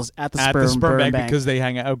attractive girls at the at sperm, the sperm burn bank because they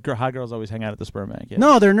hang out. Hot girls always hang out at the sperm bank. Yeah.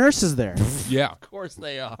 No, they're nurses there. Yeah. Of course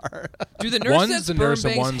they are. Do the nurses One's at the sperm nurse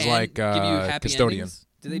and banks one's hand like, give you happy custodian. endings?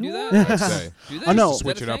 Do they do that? I'd say. Do they? Oh, no. Is that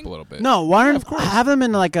Switch it up thing? a little bit. No, why aren't have them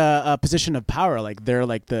in like a position of power? Like they're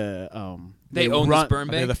like the They own run, the sperm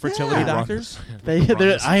Are they bank. the fertility Yeah. doctors?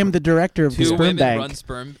 I am the director of the Two sperm women bank. run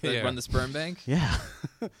the sperm bank. Yeah,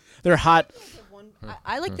 they're hot.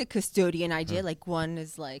 I like the custodian idea. Like one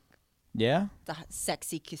is like Yeah. the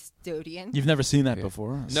sexy custodian. You've never seen that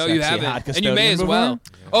before. A No, sexy, you hot haven't, and you custodian may as before? well.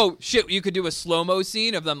 Oh shit! You could do a slow mo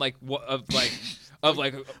scene of them like Mopping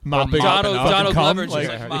Donald up and cum, Glover, and she's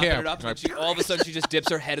like- like mopping Yeah. it up, and she, all of a sudden she just dips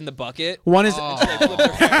her head in the bucket. One is And she like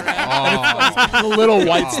flips her head around. the little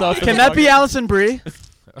white stuff. can that be Allison Brie?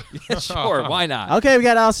 Sure, why not? Okay, we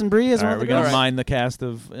got Allison Brie as All one right, of we're the gonna girls. mine the cast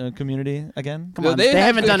of Community again. Come No, on, they they have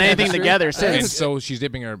haven't good done anything chemistry. together And since. so she's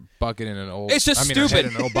dipping her bucket in an old. It's just I mean, her head stupid.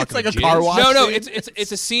 in an old bucket like of a car jizz. wash. No, scene?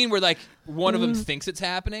 it's a scene where like one of them thinks it's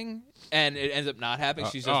happening, and it ends up not happening.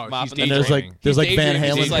 She's just mopping the And there's floor. like there's He's like Van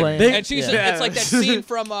daydreaming. Halen He's like- playing. and she's Yeah. it's like that scene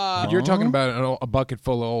from You're talking about a bucket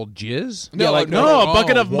full of old jizz? no, like- No, a Oh,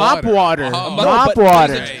 bucket of mop water. Oh. Mop but-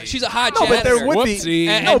 water. she's a hot No, but there janitor. would be. Whoopsie.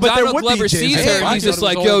 And, No, and but there Donald would be Glover jizz. sees Hey, her, and I he's thought just it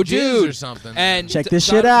was like, old "Yo, jizz dude." or something. And Check this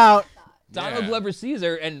shit out. Donald Yeah. Glover sees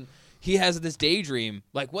her, and he has this daydream.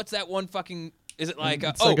 Like, what's that one fucking? Is it like?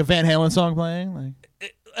 It's like a Van Halen song playing.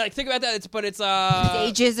 Like think about that. It's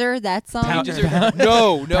Stageisr, that song.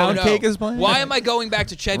 no, Pound Cake is playing? Why am I going back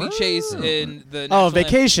to Chevy Chase in the? Oh, National Anthem?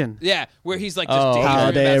 Vacation. Yeah, where he's like just Oh, daydreaming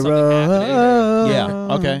Holiday about something happening. Road.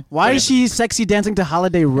 Yeah, okay. Why is she sexy dancing to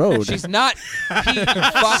Holiday Road? She's not.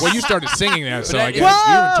 Well, you started singing that, so But I that- guess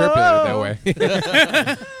you interpreted it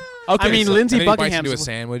that way. Okay, I mean, so- Lindsay And then he bites Buckingham's. into a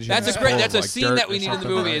sandwich. That's and a great. it's That's full a of, like, scene dirt that we or need in the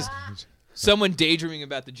something. movie. Is someone daydreaming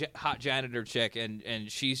about the hot janitor chick,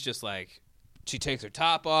 and she's just like, she takes her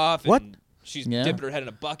top off. What? And she's Yeah. dipping her head in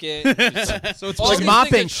a bucket. She's like, So it's all like these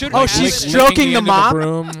mopping. things that shouldn't Oh, happen she's in- stroking the Licking mop.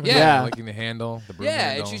 broom. Yeah. Licking the handle. The broom Yeah,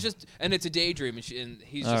 handle. and she's just, and it's a daydream, and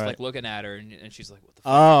he's All just right. like looking at her, and she's like, "What the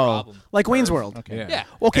fuck is the Oh, problem?" like Wayne's World. Okay. Yeah. Yeah.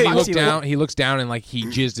 Okay, And well, he looks down and like he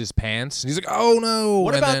jizzed his pants. And he's like, "Oh no!"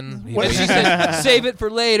 What and about- then he what And if she said, "Save it for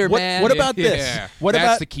later, man." What about this? Yeah. What That's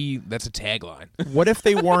about the key? That's a tagline. what if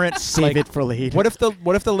they weren't Save like, it for later. What if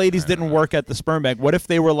the ladies didn't work at the sperm bank? What if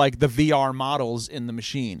they were like the VR models in the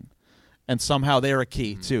machine, and somehow they're a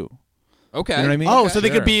key too? Okay. You know what I mean? Oh, so they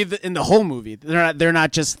Sure. could be in the whole movie. They're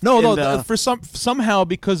not just No, in no. the- For somehow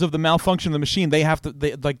because of the malfunction of the machine, they have to.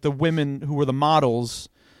 Like the women who were the models,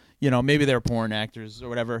 maybe they're porn actors or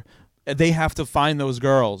whatever. They have to find those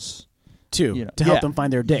girls. to Yeah. help them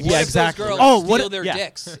find their dicks. What Yeah, if exactly. those girls Oh, steal what- their yeah.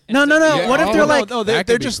 dicks? No, no, no. What if Oh, they're no, like? no, That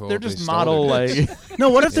they're could be just cool they're if they just stole model their like dicks. No,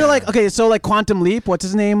 what if they're Yeah. like? Okay, so like Quantum Leap. What's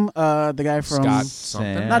his name? The guy from Scott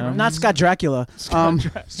something. not Scott Dracula.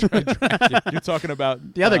 You're talking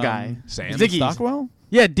about the other guy. Sam Ziggy. Stockwell.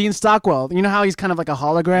 Yeah, Dean Stockwell. You know how he's kind of like a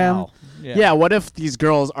hologram? Wow. Yeah. What if these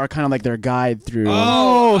girls are kind of like their guide through?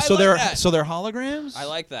 Oh, I so like they're that. holograms. I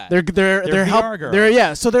like that. They're VR help. girls.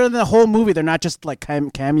 They're so they're in the whole movie. They're not just like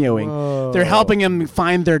cameoing. Whoa. They're helping him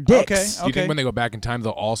find their dicks. Do you think when they go back in time,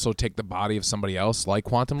 they'll also take the body of somebody else, like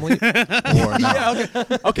Quantum Leap, or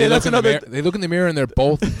not? Okay, that's another. They look in the mirror and they're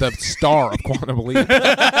both the star of Quantum Leap.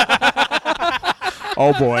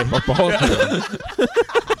 Oh boy. Or both of them.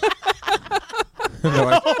 They're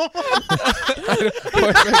like,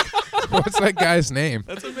 what's that guy's name?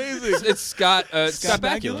 That's amazing. It's Scott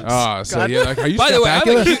Bakula. Oh, so yeah, like, are you By Scott the way, I'm a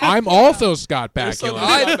Bakula? huge- I'm also Scott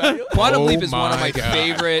Bakula. Quantum Oh Leap is one of my my God.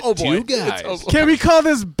 favorite. Two guys. Can we call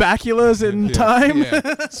this Baculas in time? Yeah.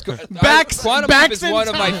 Quantum Leap is in one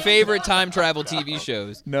of my time. favorite time travel TV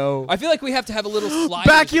shows. No. I feel like we have to have a little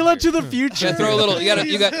sliders. Bacula in to here. the future. Yeah, throw a little. You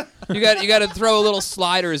got to throw a little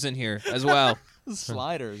sliders in here as well.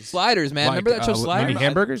 Sliders. Sliders, man. Remember that show Sliders? Mini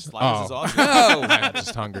hamburgers? Sliders is awesome. No. I'm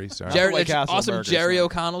just hungry. Sorry. Jerry, White that Castle awesome burgers, Jerry man.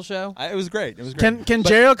 O'Connell show. It was great. It was great. Can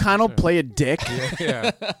Jerry O'Connell play a dick?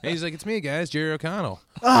 Yeah. And he's like, it's me, guys, Jerry O'Connell.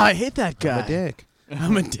 Oh, I hate that guy. I'm a dick.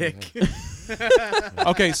 I'm a dick.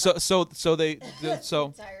 Okay, so they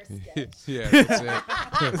so Yeah, that's it.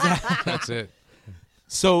 That's it.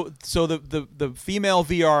 so the female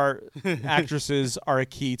VR actresses are a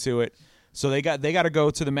key to it. So they got to go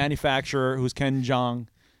to the manufacturer, who's Ken Jong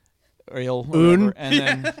Il, Un?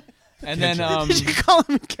 and then Did you call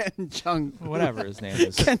him Ken Jong? whatever his name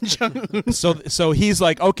is. Ken Jong. So he's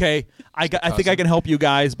like, okay, I think I can help you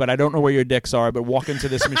guys, but I don't know where your dicks are. But walk into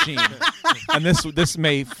this machine, and this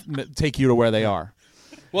may take you to where they are.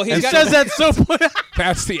 Well, He says that so.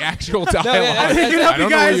 That's the actual dialogue. yeah, He can help I you don't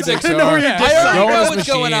know where your guys. dicks I know are. where your I dicks already Go know on what's this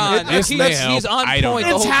going machine. on. This He's- may he's help. on I don't point the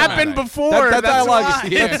know. It's whole happened time. before. That that's dialogue why.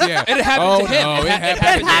 is- Yeah. It happened Oh, to him. no, It it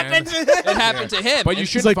happened to him. It happened to him. But you And-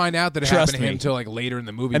 shouldn't like, find out that it trust happened to him me. until like later in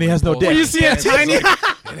the movie. And he when has no pulls dick. out You his see a pants, tiny. it's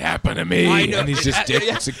like, it happened to me. I know. And he's just dick.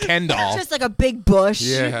 It's a Ken doll. Just like a big bush.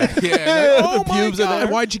 Yeah. Yeah. The Oh my pubes are God, there.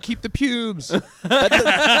 why'd you keep the pubes?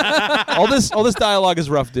 all this dialogue is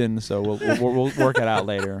roughed in, so we'll work it out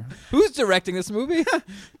later. Who's directing this movie?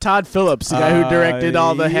 Todd Phillips, the guy who directed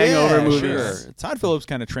all the Hangover yeah, movies. Sure. Todd Phillips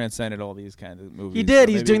kind of transcended all these kind of movies. He did.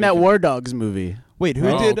 so He's maybe doing we that can- War Dogs movie. Wait, who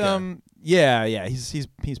Oh, did? okay. Yeah.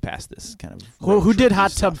 He's past this kind of. Who did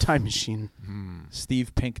Hot stuff. Tub Time Machine?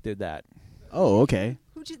 Steve Pink did that. Oh, okay.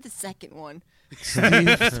 Who did the second one?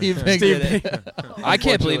 Steve Pink did it. I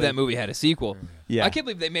can't believe that movie had a sequel. Yeah. I can't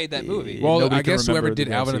believe they made that movie. Yeah. Well, Nobody I can guess whoever remember did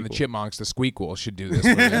the Alvin and the sequel. Chipmunks, the Squeakquel, should do this.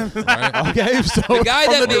 With it, right? Okay, so The guy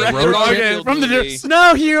that made the road trip. Garfield From the movie.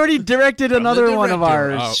 no, he already directed another one of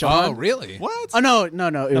ours. Oh, Sean. really? what? Oh no. It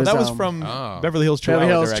No, was that was from from Oh. Beverly Hills Chihuahua.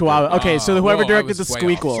 Beverly Hills directed. Chihuahua. Okay, so whoever well, I directed the was way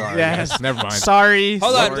Squeakquel. off. Sorry, Yes. yes, never mind. Sorry.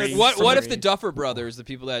 Hold Sorry. on. What if Sorry. the Duffer Brothers, the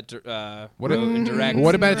people that What, wrote and directed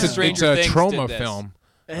what about it's Stranger a Things trauma did this? film?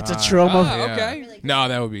 It's a trauma. Ah, Yeah. okay. No,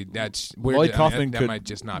 that would be that's weird. Lloyd I mean, Kaufman that could- might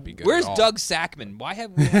just not be good. Where's at all. Doug Sackman? Why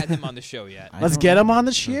haven't we had him on the show yet? Let's get him on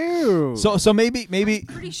the show. So maybe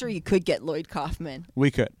Pretty sure you could get Lloyd Kaufman.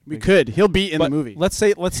 we could. we could. He'll be in But the movie. Let's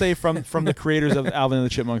say from the creators of Alvin and the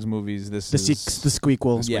Chipmunks movies, this the is the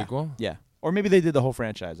Squeakquel. yeah, Squeakquel? yeah. Or maybe they did the whole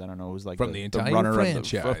franchise. I don't know. It was like From the entire runner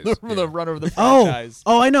franchise. of the, the runner of the Oh, franchise.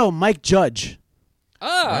 I know. Mike Judge.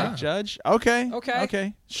 Ah, Judge. Okay.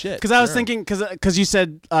 Okay. Shit. Because I was Sure. thinking, because you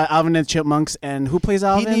said Alvin and the Chipmunks, and who plays he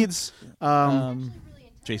Alvin? needs Um,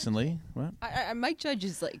 Jason Lee. What? Mike Judge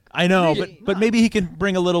is like. I know, really but maybe he can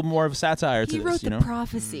bring a little more of satire to he this. wrote you the know,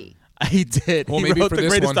 Prophecy. he did. Well, he maybe wrote for the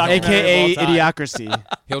this greatest one, documentary AKA of all time. Idiocracy.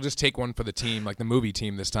 He'll just take one for the team, like the movie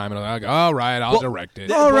team this time, and I'm like, all right, I'll direct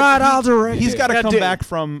it. All right, I'll direct. He's got to Yeah, come dude. back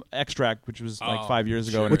from Extract, which was like 5 years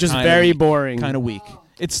ago, and Which is kinda very weak. boring. Kind of weak.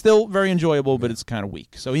 It's still very enjoyable, but it's kind of weak.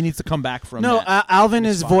 So he needs to come back from. No, that. Alvin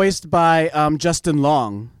is voiced by Justin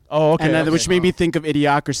Long. Oh, okay. And which made me think of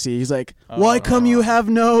Idiocracy. He's like, "Why come you have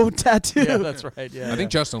no tattoo?" Yeah, that's right. Yeah. I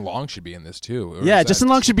think Justin Long should be in this too. Or Yeah, is Justin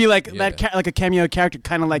that- Long should be like Yeah. like a cameo character,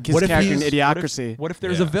 kind of like his character in Idiocracy. What if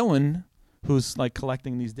there's Yeah. a villain who's like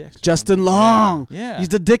collecting these dicks? Justin Long. Yeah. He's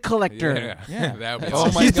the dick collector. Yeah, Yeah. that would be Oh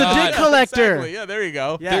awesome. my He's the God. dick collector. Exactly. Yeah, there you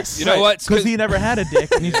go. Yes. You know what? Because he never had a dick,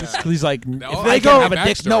 and he's like, if No, they I go get have a the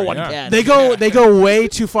dick, no backstory, one yeah. can. They go way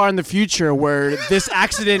too far in the future where this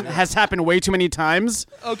accident has happened way too many times.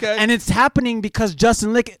 Okay. And it's happening because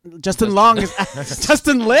Justin Long is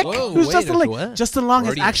Justin Lick. Whoa, Who's wait Justin a Lick? what? Justin Long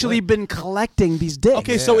has Freudian actually slip. been collecting these dicks.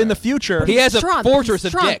 Okay, so in the future, He has a Trump. fortress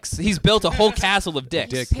of Trump. dicks. He's built a whole castle of dicks.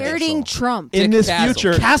 Dick Parodying Castle. Trump. in Dick this Castle.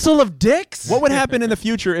 future, Castle of Dicks. what would happen in the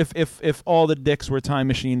future if all the dicks were time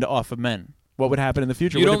machined off of men? What would happen in the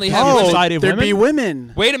future? You'd Would it only be have a women. society of there'd women? be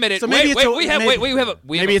women. Wait a minute. So maybe wait, it's a- we have maybe- we have a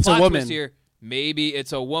maybe it's a plot woman. twist here. maybe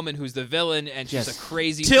it's a woman who's the villain and she's Yes. a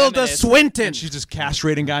crazy Tilda feminist. Swinton. And she's just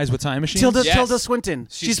castrating guys with time machines. Tilda Yes. Swinton.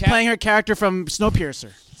 She's She's playing her character from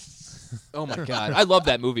Snowpiercer. Oh my god, I love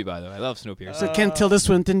that movie by the way. I love Snowpiercer. So can Tilda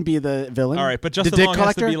Swinton be the villain? All right, but the Justin dick Long has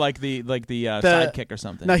collector? to be like the sidekick or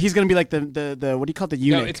something. No, he's gonna be like the what do you call it? The no,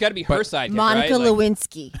 eunuch. it's got to be her sidekick, Monica right? Like,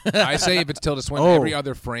 Lewinsky. I say if it's Tilda Swinton, Oh. every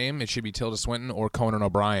other frame it should be Tilda Swinton or Conan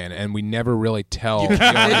O'Brien, and we never really tell the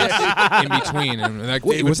audience in between. And like,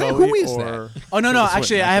 wait, David was that Bowie who is or- that? Oh no, Tilda actually,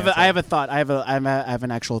 Swinton, I have can't I have a thought. I have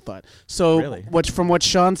an actual thought. So, Really? from what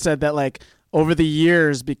Sean said, that like over the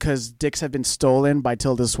years, because dicks have been stolen by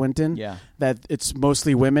Tilda Swinton, Yeah. that it's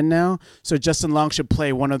mostly women now. So Justin Long should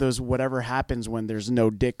play one of those whatever happens when there's no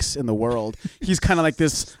dicks in the world. He's kind of like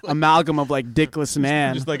this amalgam of like dickless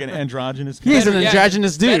man. Just like an androgynous. He's an better yet-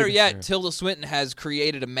 androgynous dude. Better yet, Tilda Swinton has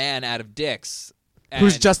created a man out of dicks.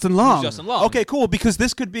 Who's and- Justin Long? Who's Justin Long. Okay, cool. Because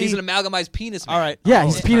this could be. He's an amalgamized penis man. all right. Yeah,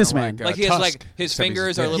 he's Oh, penis kinda man. like, Like he has Tusk, like his except he's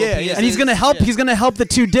fingers a are dick. little Yeah, yeah. penises. And he's gonna help. Yeah. He's gonna help the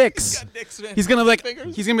two dicks. He's gonna be like.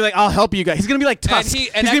 He's gonna be like, I'll help you guys. He's gonna be like Tusk. he- he's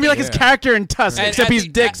and gonna at be like the- his character in Tusk, And except at he's the-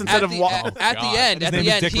 dicks at instead of the- walls. At the God. end, His at name the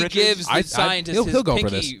is end, Dick he Richards? gives the I- scientist he'll his go for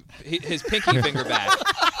pinky, his pinky finger back.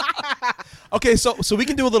 Okay, so we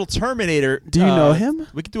can do a little Terminator. Do you know him?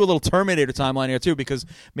 We could do a little Terminator timeline here too, because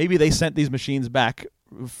maybe they sent these machines back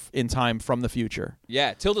in time from the future,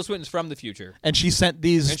 Yeah, Tilda Swinton's from the future, and she sent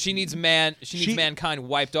these. and she needs mankind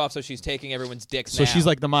wiped off, so she's taking everyone's dicks. so now. she's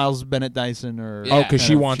like the Miles Bennett Dyson, or Yeah. Oh, because she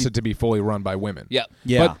kind of- wants it to be fully run by women. Yep.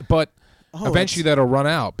 Yeah. But Oh, eventually that'll run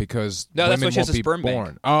out because No, that's women why she has won't a be sperm bank.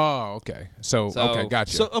 born. Oh, okay. So okay,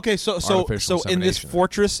 gotcha. So Artificial so in this insemination.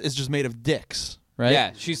 fortress is just made of dicks, right?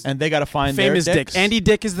 Yeah, she's and they got to find famous their dick. dicks. Andy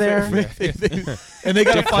Dick is there. and they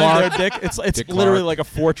got to Dick find Clark. their dick. It's Dick literally Clark. like a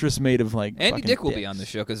fortress made of like. Andy fucking Dick will be dicks. on the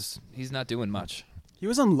show because he's not doing much. He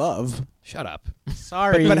was in love. Shut up.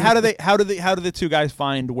 Sorry, But how do the two guys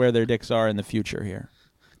find where their dicks are in the future here?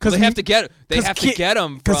 They have to get. They 'cause have Ki- to get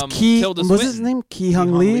him because from What Tilda Swinton. was his name? Ki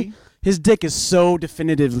Hung Lee. His dick is so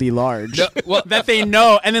definitively large No, well, that they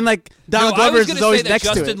know, and then like Donald no, I was Glover's gonna is always say that next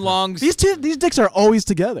to Justin it. Long's These dicks are always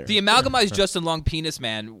together. the amalgamized Justin Long penis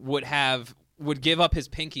man would give up his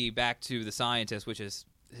pinky back to the scientist, which is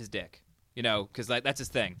his dick. You know, because that's his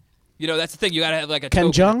thing. You know, that's the thing. You gotta have like a Ken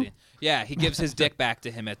token at Jeong? the- Yeah, he gives his dick back to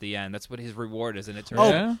him at the end. That's what his reward is, and it turns Oh,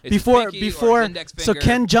 out Yeah? it's his pinky or his index so finger.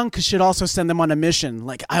 Ken Jeong should also send them on a mission.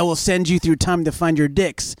 Like, I will send you through time to find your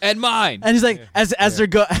dicks. and mine. And he's like, as they're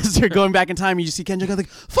going back in time, you just see Ken Jeong like,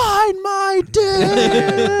 find my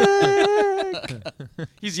dick.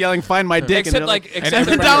 He's yelling, "Find my dick!" Except and, they're like, like, except and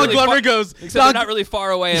they're then not Donald really Glover far- goes, Except they're not really far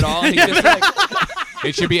away at all. He's just like,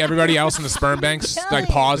 it should be everybody else in the sperm banks like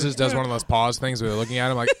pauses, does one of those pause things where they're looking at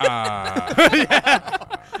him like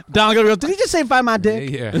Donald Glover goes, "Did he just say find my dick?"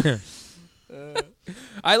 yeah.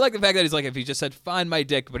 I like the fact that he's like, if he just said "find my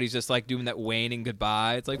dick," but he's just like doing that waning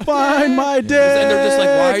goodbye. It's like, Find my dick. and they're just like,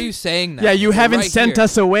 why are you saying that? Yeah, you We're haven't right sent here.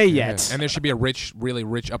 us away yet. And there should be a really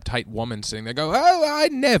rich, uptight woman sitting there go, "Oh, I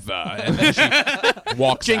never," and then she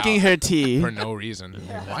walks Drinking out her tea. for no reason.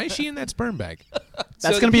 Why is she in that sperm bag? That's So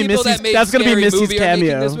gonna the be people Missy's- that made that's gonna be Scary Missy's Movie are making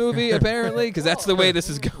cameo. This movie apparently, because that's the way this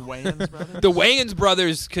is going. The Wayans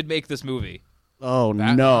brothers could make this movie. Oh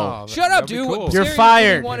That- no! oh, Shut up, that'd be dude. cool. What You're Scary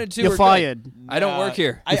fired. Movie wanted to You're or fired. I don't work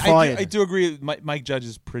here. I fired. do agree. Mike Judge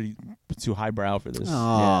is pretty too highbrow for this.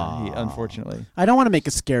 Aw. Yeah, unfortunately. I don't want to make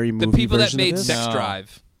a scary movie. The people that version made of this. Sex No.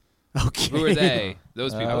 Drive. Okay. Who are they?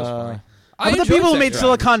 Those people. Uh, I How about the enjoyed people who Sex made Drive.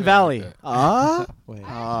 Silicon Valley? like Wait.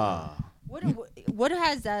 What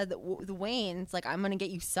has the Waynes like? I'm gonna get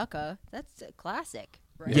you, sucker. That's a classic.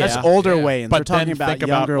 Right? Yeah. That's older Yeah. Wayans. We're But talking then about think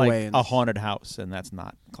younger about like Wayans. a haunted house, and that's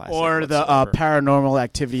not classic. Or the whatsoever. paranormal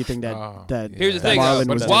activity thing that Oh, that. yeah. Here's the that thing, Marlon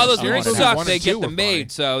though. was While doing. those movies Haunted suck, House they 1 and get 2 them were made. funny.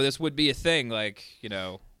 So this would be a thing. Like, you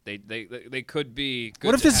know, they could be. Good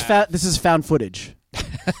What if to this have. this is found footage?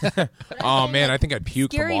 Oh man, I think I'd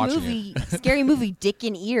puke from Scary watching movie, it. scary movie. Dick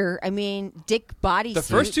in ear. I mean, Dick body. The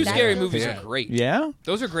first two suit, scary that's- movies Yeah. are great. Yeah.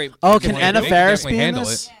 Those are great. Oh, They can can Anna make- Faris definitely be in handle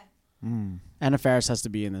this? Mm. Anna Faris has to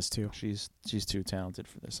be in this too. She's too talented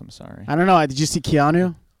for this. I'm sorry. I don't know. Did you see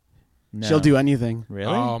Keanu? No. She'll do anything.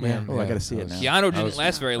 Really? Oh, man. Oh, I Yeah, gotta see that it now. was- Keanu I didn't was-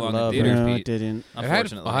 last very long in love theaters, No, it Pete. didn't. It had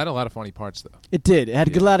Unfortunately. a lot of funny parts though. It did. It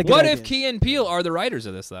had a lot of good What ideas. if Key and Peele are the writers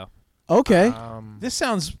of this, though? Okay. This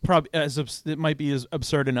sounds probably it might be as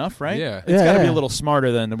absurd enough, right? Yeah. It's Yeah, got to be yeah. a little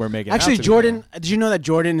smarter than we're making. it Actually, out to be. Jordan, did you know that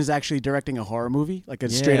Jordan is actually directing a horror movie, like a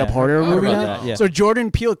straight up Yeah, horror I heard movie about now? that, yeah. So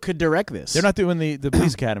Jordan Peele could direct this. They're not doing the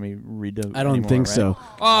Police Academy redo. I don't anymore, think right? so.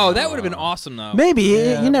 Oh, that would have been awesome, though. Maybe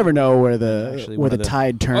Yeah. you never know where Actually, the one of the-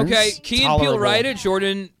 tide turns. Okay, Key and Peele Tolerable. write it.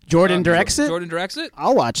 Jordan Jordan directs it. Jordan directs it.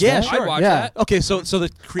 I'll watch Yeah, that. sure. I'd watch Yeah. that. Okay, so the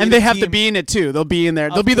creative And they have to team- be in it too. They'll be in there.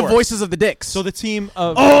 They'll Of be the course. voices of the dicks. So the team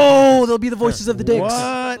of oh, they'll be the voices of the dicks.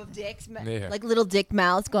 What? Dicks, Yeah. like little dick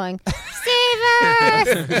mouths going, save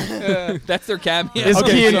us! That's their cameo. It's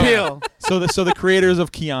Okay, Key and so- Peele. So the creators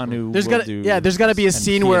of Keanu. There's will gotta do there's gotta be a and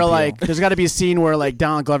scene Key where and Peele. like there's gotta be a scene where like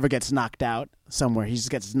Donald Glover gets knocked out somewhere. He just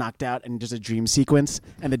gets knocked out and there's a dream sequence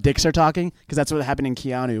and the dicks are talking because that's what happened in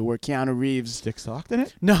Keanu where Keanu Reeves Dick talked in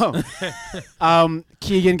it. no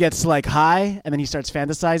Keegan gets like high and then he starts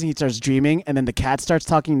fantasizing, he starts dreaming, and then the cat starts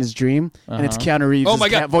talking in his dream and it's Keanu Reeves' Oh my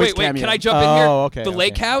god! voice Wait, cameo. can I jump in here? Oh, okay, The okay.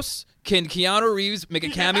 Lake House. Can Keanu Reeves make a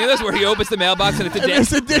cameo? This where he opens the mailbox and it's a dick.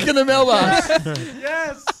 There's a dick in the mailbox.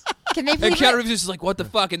 Yes. Can they And believe Keanu it? Reeves is just like, "What the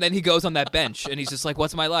fuck?" And then he goes on that bench and he's just like,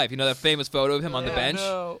 "What's my life?" You know that famous photo of him on the bench.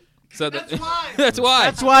 So that's why. That's why.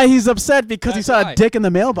 That's why he's upset because he That's saw why. a dick in the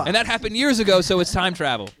mailbox. And that happened years ago, so it's time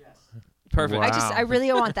travel. Perfect. Wow. I really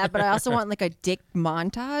want that, but I also want like a dick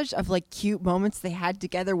montage of like cute moments they had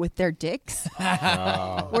together with their dicks,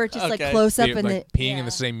 where it's just like Okay. close up Like and peeing in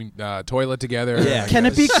the same toilet together. Yeah. Can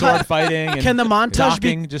it be sword fighting? And Can the montage be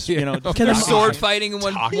docking, just you know? Can the Sword fighting in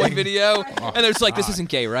one video, and they're just like, "This isn't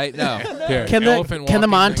gay, right?" No. Here, can elephant the walking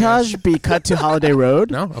thing, I guess. montage be cut to Holiday Road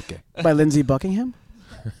No. Okay. by Lindsey Buckingham?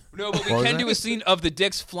 No, but we What was can that? do a scene of the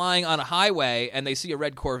dicks flying on a highway, and they see a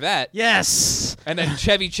red Corvette. Yes. And then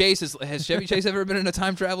Chevy Chase has Chevy Chase ever been in a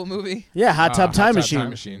time travel movie? Yeah, Hot Tub Time Machine. Time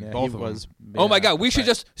Machine. Yeah, Both he of was. them. Oh my God, we should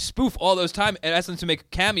just spoof all those time and ask them to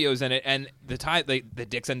make cameos in it, and the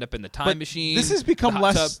dicks end up in the time But machine. This has the become hot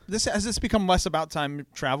less. tub. This become less about time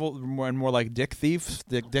travel more and more like dick theft.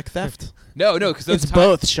 No, because those It's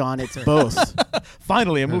both, Sean. It's both.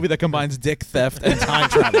 Finally, a movie that combines dick theft and time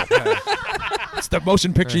travel. It's the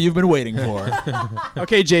motion picture you've been waiting for.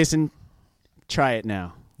 Okay, Jason, try it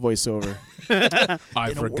now. Voiceover.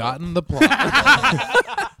 I've forgotten the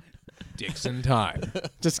plot. Dicks in Time.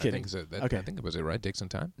 Just I kidding. think, so. Okay. I think it was it right. Dicks in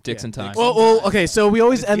Time. Dicks in time. Well, okay. So we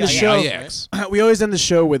always end the show. IX. We always end the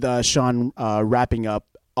show with Sean wrapping up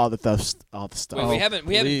all the stuff. Wait, we haven't.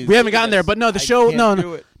 please. We haven't gotten there, but no, the show. can't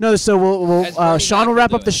do it. No. So Has Bernie Sean will Mac wrap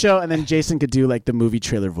do up the it? show, and then Jason could do like the movie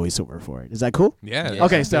trailer voiceover for it. Is that cool? Yeah. Yeah.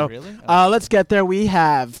 Okay, so Really? let's get there. We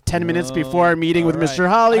have 10 minutes before our meeting with all right. Mr. I think Mr.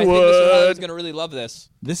 Hollywood's Hollywood. gonna really love this.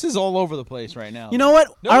 This is all over the place right now. You know what?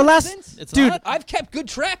 No, our it last isn't. It's dude. not? I've kept good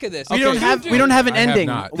track of this. We don't You have do. we don't have an I have ending.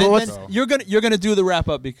 not. Well, Then what's you're gonna do the wrap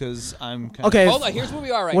up because I'm kind okay? Hold on. Here's where we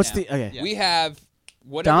are right What's now. the okay? Yeah. We have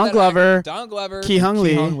whatever Donald that Glover, actor- Donald Glover, Ki Hung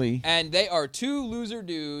Lee. Lee. and they are two loser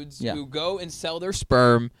dudes Yeah. who go and sell their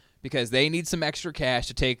sperm because they need some extra cash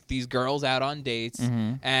to take these girls out on dates.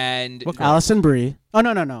 And What girl? Allison Brie. Oh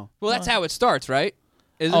no. well, that's how it starts, right?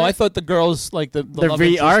 Isn't Oh, it? I thought the girls like the They're love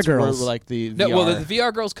VR interests girls. were like the No, VR. well, the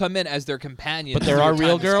VR girls come in as their companions. But there through are time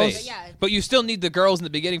real and girls? space. Yeah. But you still need the girls in the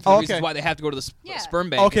beginning for Oh, the okay. reasons why they have to go to the Yeah. sperm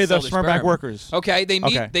bank. Okay, and sell the their sperm bank workers. Okay, they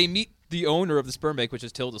meet. Okay. They meet the owner of the sperm bank, which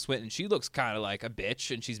is Tilda Swinton. She looks kind of like a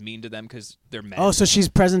bitch, and she's mean to them because they're men. Oh, so she's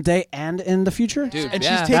present day and in the future. Dude, And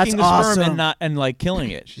yeah. she's That's taking the sperm awesome. and not and like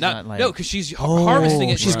killing it. She's not like no, because she's Oh, harvesting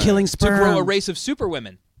it. she's to- killing to sperm grow a race of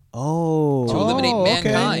superwomen Oh, to eliminate okay.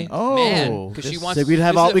 mankind. Oh, man, because she this- wants. so we'd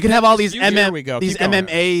have this all is a we could have all these feminist Here future. we go. these Keep going.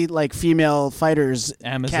 MMA like female fighters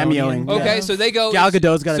Amazonian. cameoing. Okay, Yeah. so they go. Gal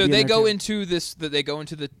Gadot's gotta So be in they there, go too. into this. They go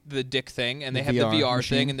into the dick thing, and they The have VR the VR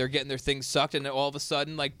machine. thing, and they're getting their things sucked, and then all of a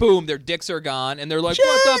sudden, like boom, their dicks are gone, and they're like,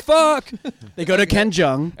 "What the fuck?" They go to Ken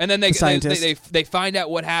Jeong, And then they the scientist. they find out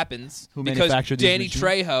what happens Who because manufactured these Danny machines?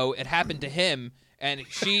 Trejo. It happened to him, and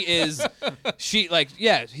he's Can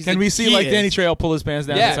the- we see he like is. Danny Trejo pull his pants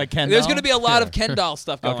down? Yeah, It's like Ken there's doll? going to be a lot of Ken doll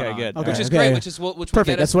stuff going Okay, on, good. which is Okay. great. Which is what which will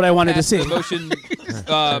Perfect. get That's us what I wanted to past see. the motion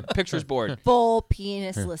pictures board. Full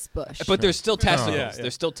penisless bush. But there's still testicles. Yeah, yeah.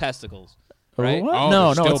 There's still testicles, right? What? Oh, no,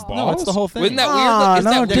 there's no, still it's, no, balls? it's the whole thing. Isn't that Ah, weird?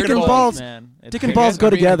 Isn't no, that dick weird? and at all? balls. Man. It's Dick and crazy. balls go I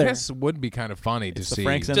together. guess it would be kind of funny to It's the see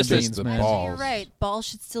Franks and Just the the- Beans, the man. balls. You're right. Balls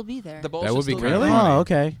should still be there. The balls That should would be still kinda there. funny. Oh,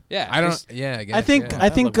 okay. Yeah, I don't. just- Yeah, I guess. I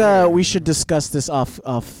think yeah. we should discuss this off.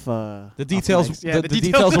 The details, mics. Yeah, the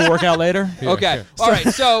details will work out later. Okay. All right.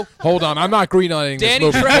 So Hold on, I'm not greenlighting this Danny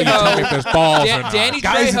movie. Please tell me Trejo. if there's balls or not. Danny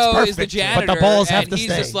Guys, it's Trejo is the perfect, janitor, but the balls have and to he's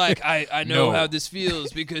stay. just like, I know No. how this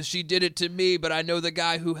feels because she did it to me, but I know the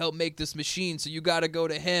guy who helped make this machine, so you got to go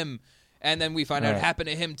to him. And then we find out it Right. happened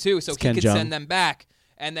to him too, so It's he Ken can Jeong. send them back.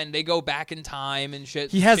 And then they go back in time and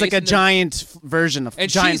shit. He has like a chasing them. giant version of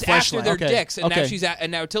And giant she's after fleshlight. their Okay. dicks, and now Okay.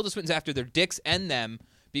 and now Tilda Swinton's after their dicks and them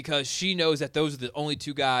because she knows that those are the only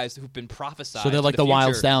two guys who've been prophesied. So they're to like the wild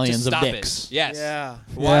future to stallions of stop it. dicks. Yes. Yeah.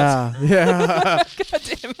 What? Yeah. God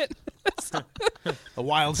damn it. The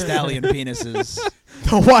wild stallion penises.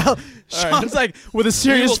 The wild. Sean's like with a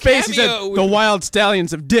serious will face. He said, cameo "The with- wild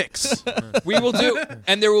stallions of dicks." We will do,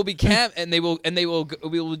 and there will be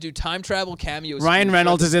we will do time travel cameos. Ryan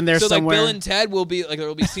Reynolds is in there so somewhere. like Bill and Ted will be like there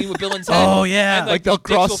will be a scene with Bill and Ted. Oh, yeah. and, Like they'll the dicks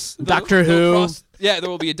will- cross Doctor they'll Who. cross- yeah, there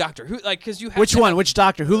will be a Doctor Who. Like because you have Which to one? have- Which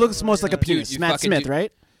doctor? Who looks most like a Dude, penis? you Matt fucking Smith, do-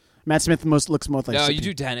 right? Matt Smith looks most like. No, a you do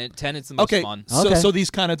penis. Tenet. Tenet's the most Okay, fun. Okay. so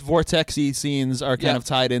these kind of vortexy scenes are kind Yeah. of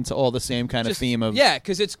tied into all the same kind of Just- theme of yeah,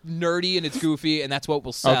 because it's nerdy and it's goofy, and that's what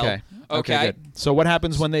will sell. Okay, good. So what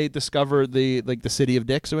happens when they discover the city of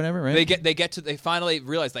dicks or whatever? Right. They finally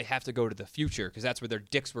realize they have to go to the future because that's where their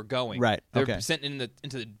dicks were going. Right, They're okay. sent into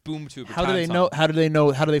the boom tube. or How do time they tunnel. know? How do they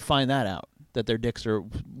know? How do they find that out? That their dicks are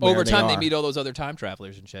where Over time, are? they meet all those other time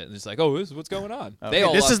travelers and shit, and it's like, oh, this is what's going on. Okay. They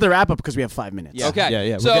all This love- is the wrap up because we have 5 minutes. Yeah. okay.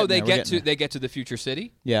 yeah, we're So getting they there, we're get getting to there. they get to the future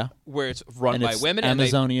city Yeah, where it's run and by it's women.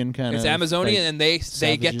 Amazonian kind It's of. Amazonian, like, and they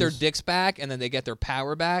get their savages. dicks back, and then they get their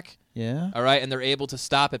power back. Yeah. All right, and they're able to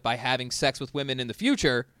stop it by having sex with women in the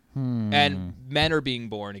future, and men are being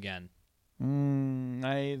born again.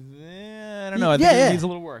 I don't know. I think Yeah, it yeah. needs a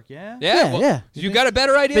little work. Yeah. Yeah, Yeah, yeah. You got a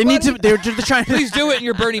better idea? They need buddy? to. They're just trying to. Please do it in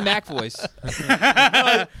your Bernie Mac voice.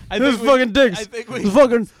 I Those think we- fucking dicks. I think we-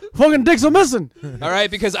 The fucking dicks are missing. All right,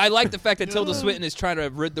 because I like the fact that Tilda Swinton is trying to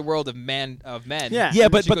rid the world of men. Yeah. Yeah,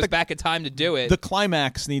 and but- she but goes the- back in time to do it. The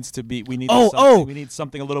climax needs to be. We need. Oh, something, oh. We need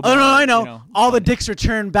something a little bit. Oh no, more, I know. you know, All the funny. dicks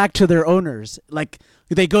return back to their owners. Like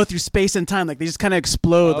they go through space and time. Like they just kind of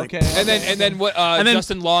explode. Okay. Like, and then what? And then-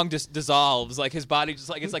 Justin Long just dissolves, like his body just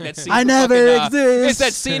like it's like that scene. I from never fucking, exist. It's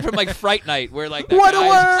that scene from like Fright Night where like that what a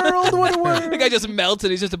guy, world! What a world! the guy just melts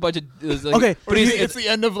and he's just a bunch of like, Okay, but he's It's the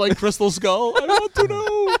end of like Crystal Skull. I want to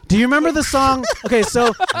know. Do you remember the song? Okay,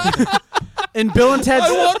 so in Bill and Ted's.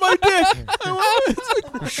 I want my dick.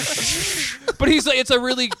 But he's like it's a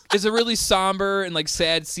really somber and like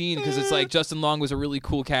sad scene because it's like Justin Long was a really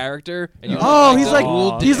cool character and you Oh, like, he's like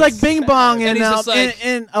cool he's like Bing Bong And in he's just like-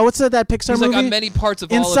 in what's that Pixar he's movie? like on many parts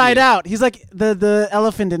of all Inside of you. Out. He's like the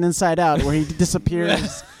elephant in Inside Out where he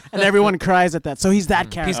disappears and everyone cries at that. So he's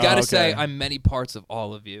that character. He's got to okay. say I'm many parts of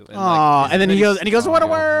all of you. And, Aw, like, and then he goes, what a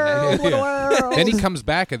Yeah. world, what a world. Then he comes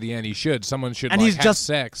back at the end. Someone should And like, he's have just-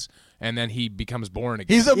 sex, and then he becomes born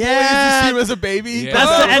again. He's a boy. Yeah. You see him as a baby.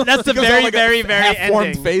 Yeah. That's the He goes very, on, like, very, a very half-formed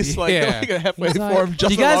ending. face, like, Yeah. like a halfway He's like, formed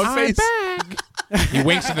Justin "You guys Long are face. He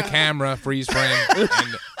winks at the camera, freeze frame, and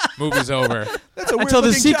movie's over. That's a Until the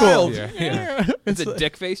weird-looking sequel. child. Yeah. It's a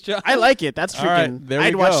dick face job. I like it. That's freaking. All right, there we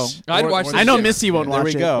I'd go. watch. I'd watch Or- this I know shit. Missy won't There watch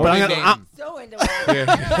we it. go. But I'm Big gonna, game. So into it.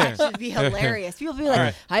 That actually be hilarious. People be like, All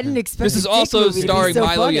right. I didn't expect This is a dick also movie to be starring so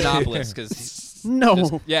Milo funny. Yiannopoulos because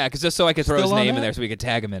no. just so I could throw his Still on name in that? there so we could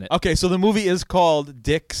tag him in it. Okay, so the movie is called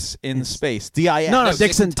Dicks in Space. D-I-X. No, No,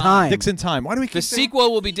 Dicks in Time. Dicks in Time. Why do we keep The saying-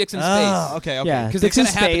 sequel will be Dicks in Space. Oh, okay. Yeah, Because Dicks it's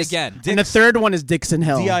in gonna happen Space. again. And the third one is Dicks in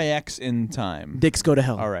Hell. D-I-X in Time. Dicks go to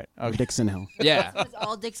hell. All right. Okay. Dicks in Hell. Yeah. Because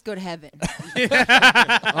all dicks go to heaven.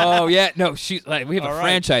 Oh yeah. No, we have All a right.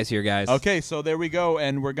 franchise here, guys. Okay, so there we go,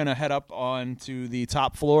 and we're gonna head up on to the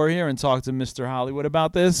top floor here and talk to Mr. Hollywood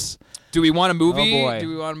about this. Do we want a movie? Oh, boy. Do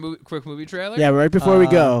we want a quick movie trailer? Yeah, right before we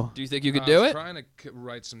go. Do you think you could I do was it? trying to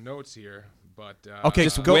write some notes here, but Okay,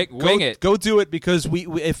 Just go, wing it. Go do it because we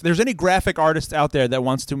if there's any graphic artist out there that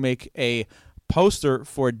wants to make a poster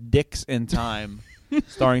for Dicks in Time,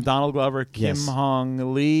 starring Donald Glover, Kim Yes.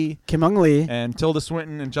 Hong Lee, Kim Hung Lee. and Tilda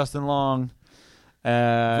Swinton and Justin Long.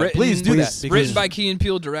 Written- Please do that. please. because- Written by Key and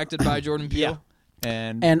Peele, directed by Jordan Peele. Yeah.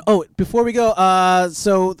 And And before we go,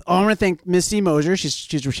 so I want to thank Missy Mosier.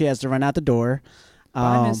 She has to run out the door.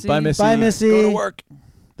 Bye, Missy. bye, Missy. Bye, Missy. Go to work.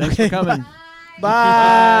 Thanks Okay, for coming.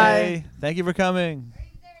 Bye. Thank you for coming.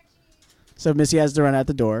 So Missy has to run out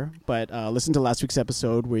the door, but listen to last week's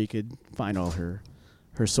episode where you could find all her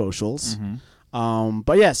socials.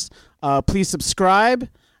 But yes, please subscribe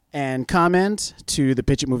and comment to the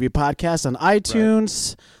Pitch It Movie Podcast on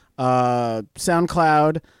iTunes,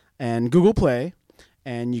 SoundCloud, and Google Play.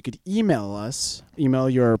 And you could email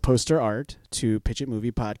your poster art to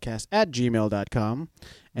pitchitmoviepodcast@gmail.com.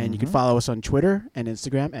 And you can follow us on Twitter and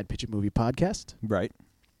Instagram at Pitch It Movie Podcast. Right.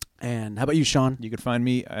 And how about you, Sean? You can find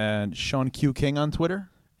me Sean Q King on Twitter.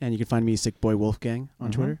 And you can find me, Sick Boy Wolfgang,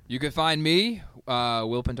 on Twitter. You can find me,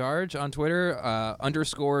 Will Pentarge, on Twitter,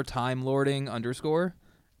 _ Time Lording _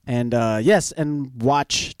 And yes, and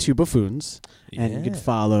watch Two Buffoons. And you can Yeah.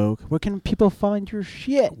 follow. Where can people find your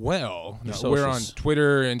shit? Well, Your we're on socials.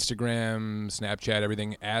 Twitter, Instagram, Snapchat,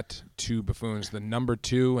 everything at 2 Buffoons, the number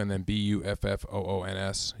 2, and then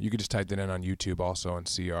BUFFOONS. You could just type that in on YouTube also and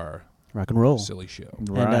see our Rock and roll. silly show. And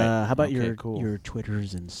Right. how about Okay, cool. your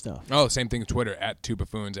Twitters and stuff? Oh, same thing with Twitter, at 2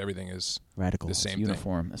 Buffoons. Everything is Radical. the same thing.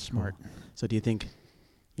 uniform. That's smart. So do you think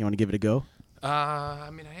you want to give it a go? I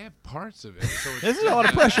mean, I have parts of it. So it's This is a lot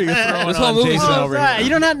of pressure you're throwing This whole on movie's Jason so over Sorry, here. you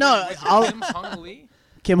don't have no. Kim Hung Lee?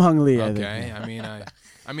 Kim Hung Lee. I think. Okay,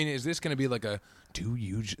 I mean, is this going to be like a two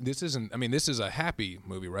huge? This isn't. I mean, this is a happy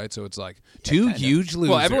movie, right? So it's like two huge losers.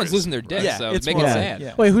 Well, everyone's losing their dicks, Yeah, so it's make more it like- sad.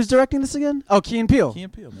 yeah. Wait, who's directing this again? Oh, Key and Peele. Key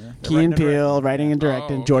and Peele, man. Key and Peele, writing and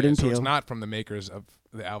directing. Oh, okay, Jordan so Peele. it's not from the makers of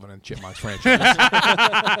the Alvin and Chipmunks franchise. We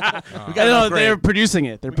got No, to they're producing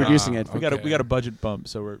it. They're producing it. We got Okay. a budget bump,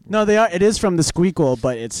 so we're No, they are. It is from the Squeakquel,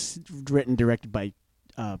 but it's written directed by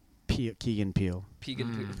Key and Peele. P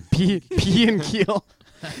and Keel.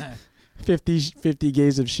 50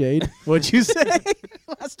 Gays of Shade. What'd you say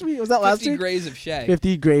last week? Was that last 50 week? Grays of Shay.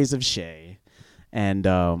 50 Grays of Shay. And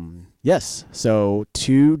yes, so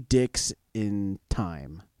two dicks in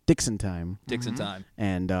time. Dixon time. Dixon time.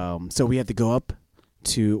 And so we have to go up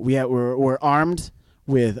to we're armed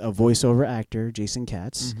with a voiceover actor, Jason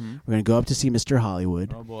Katz. We're gonna go up to see Mr.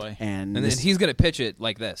 Hollywood. oh boy. And And then this- he's going to pitch it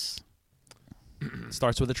like this.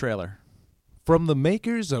 Starts with a trailer. From the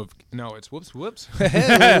makers of it's whoops whoops. for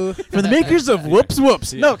the makers of Whoops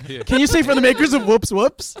Whoops. No, yeah. can you say for the makers of Whoops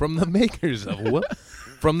Whoops? From the makers of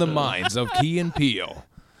from the minds of Key and Peele,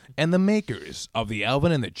 and the makers of the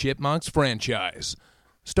Alvin and the Chipmunks franchise,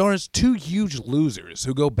 stars two huge losers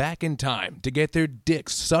who go back in time to get their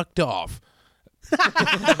dicks sucked off.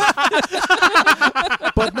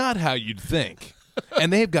 But not how you'd think.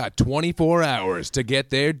 And they've got 24 hours to get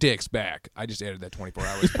their dicks back. I just added that 24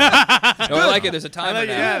 hours. No, I like it. There's a timer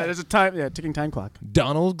now. Yeah, there's a time. Yeah, ticking time clock.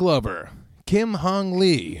 Donald Glover, Kim Hung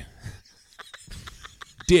Lee,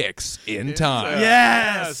 dicks in time.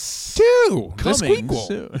 Yes. Two. The Coming Squeakquel.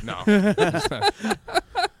 soon. No.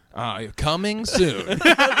 Coming soon.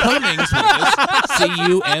 Cummings with us.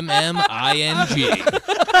 C-U-M-M-I-N-G. You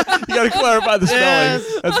got to clarify the spelling.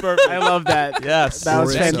 Yes. That's perfect. I love that. Yes. That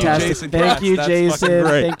was Thank you, fantastic. Jason Thank Katz. you, That's Jason. fucking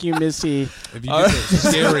great. Thank you, Missy. If you did the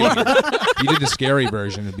scary, you did the scary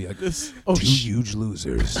version, it'd be like two huge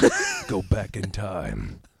losers go back in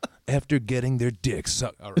time after getting their dicks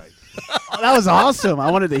sucked. All right. Oh, that was awesome. I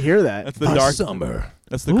wanted to hear that. That's the dark. Summer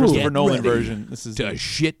That's the Ooh. Christopher Get Nolan ready version. This is to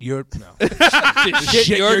shit your Shit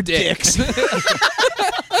your dicks.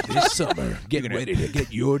 this summer. Get ready to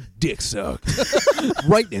get your dick sucked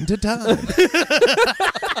right into time.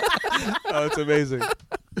 Oh, it's amazing. All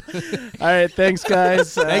right, thanks,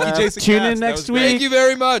 guys. Thank you, Jason Tune Katz. in That next was week. Thank you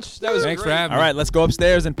very much. That was Thanks for great. having All me. right, let's go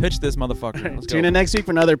upstairs and pitch this motherfucker. Let's Tune go. in next week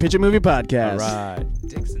for another Pitch It Movie podcast. All right.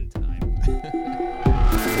 Dixon time.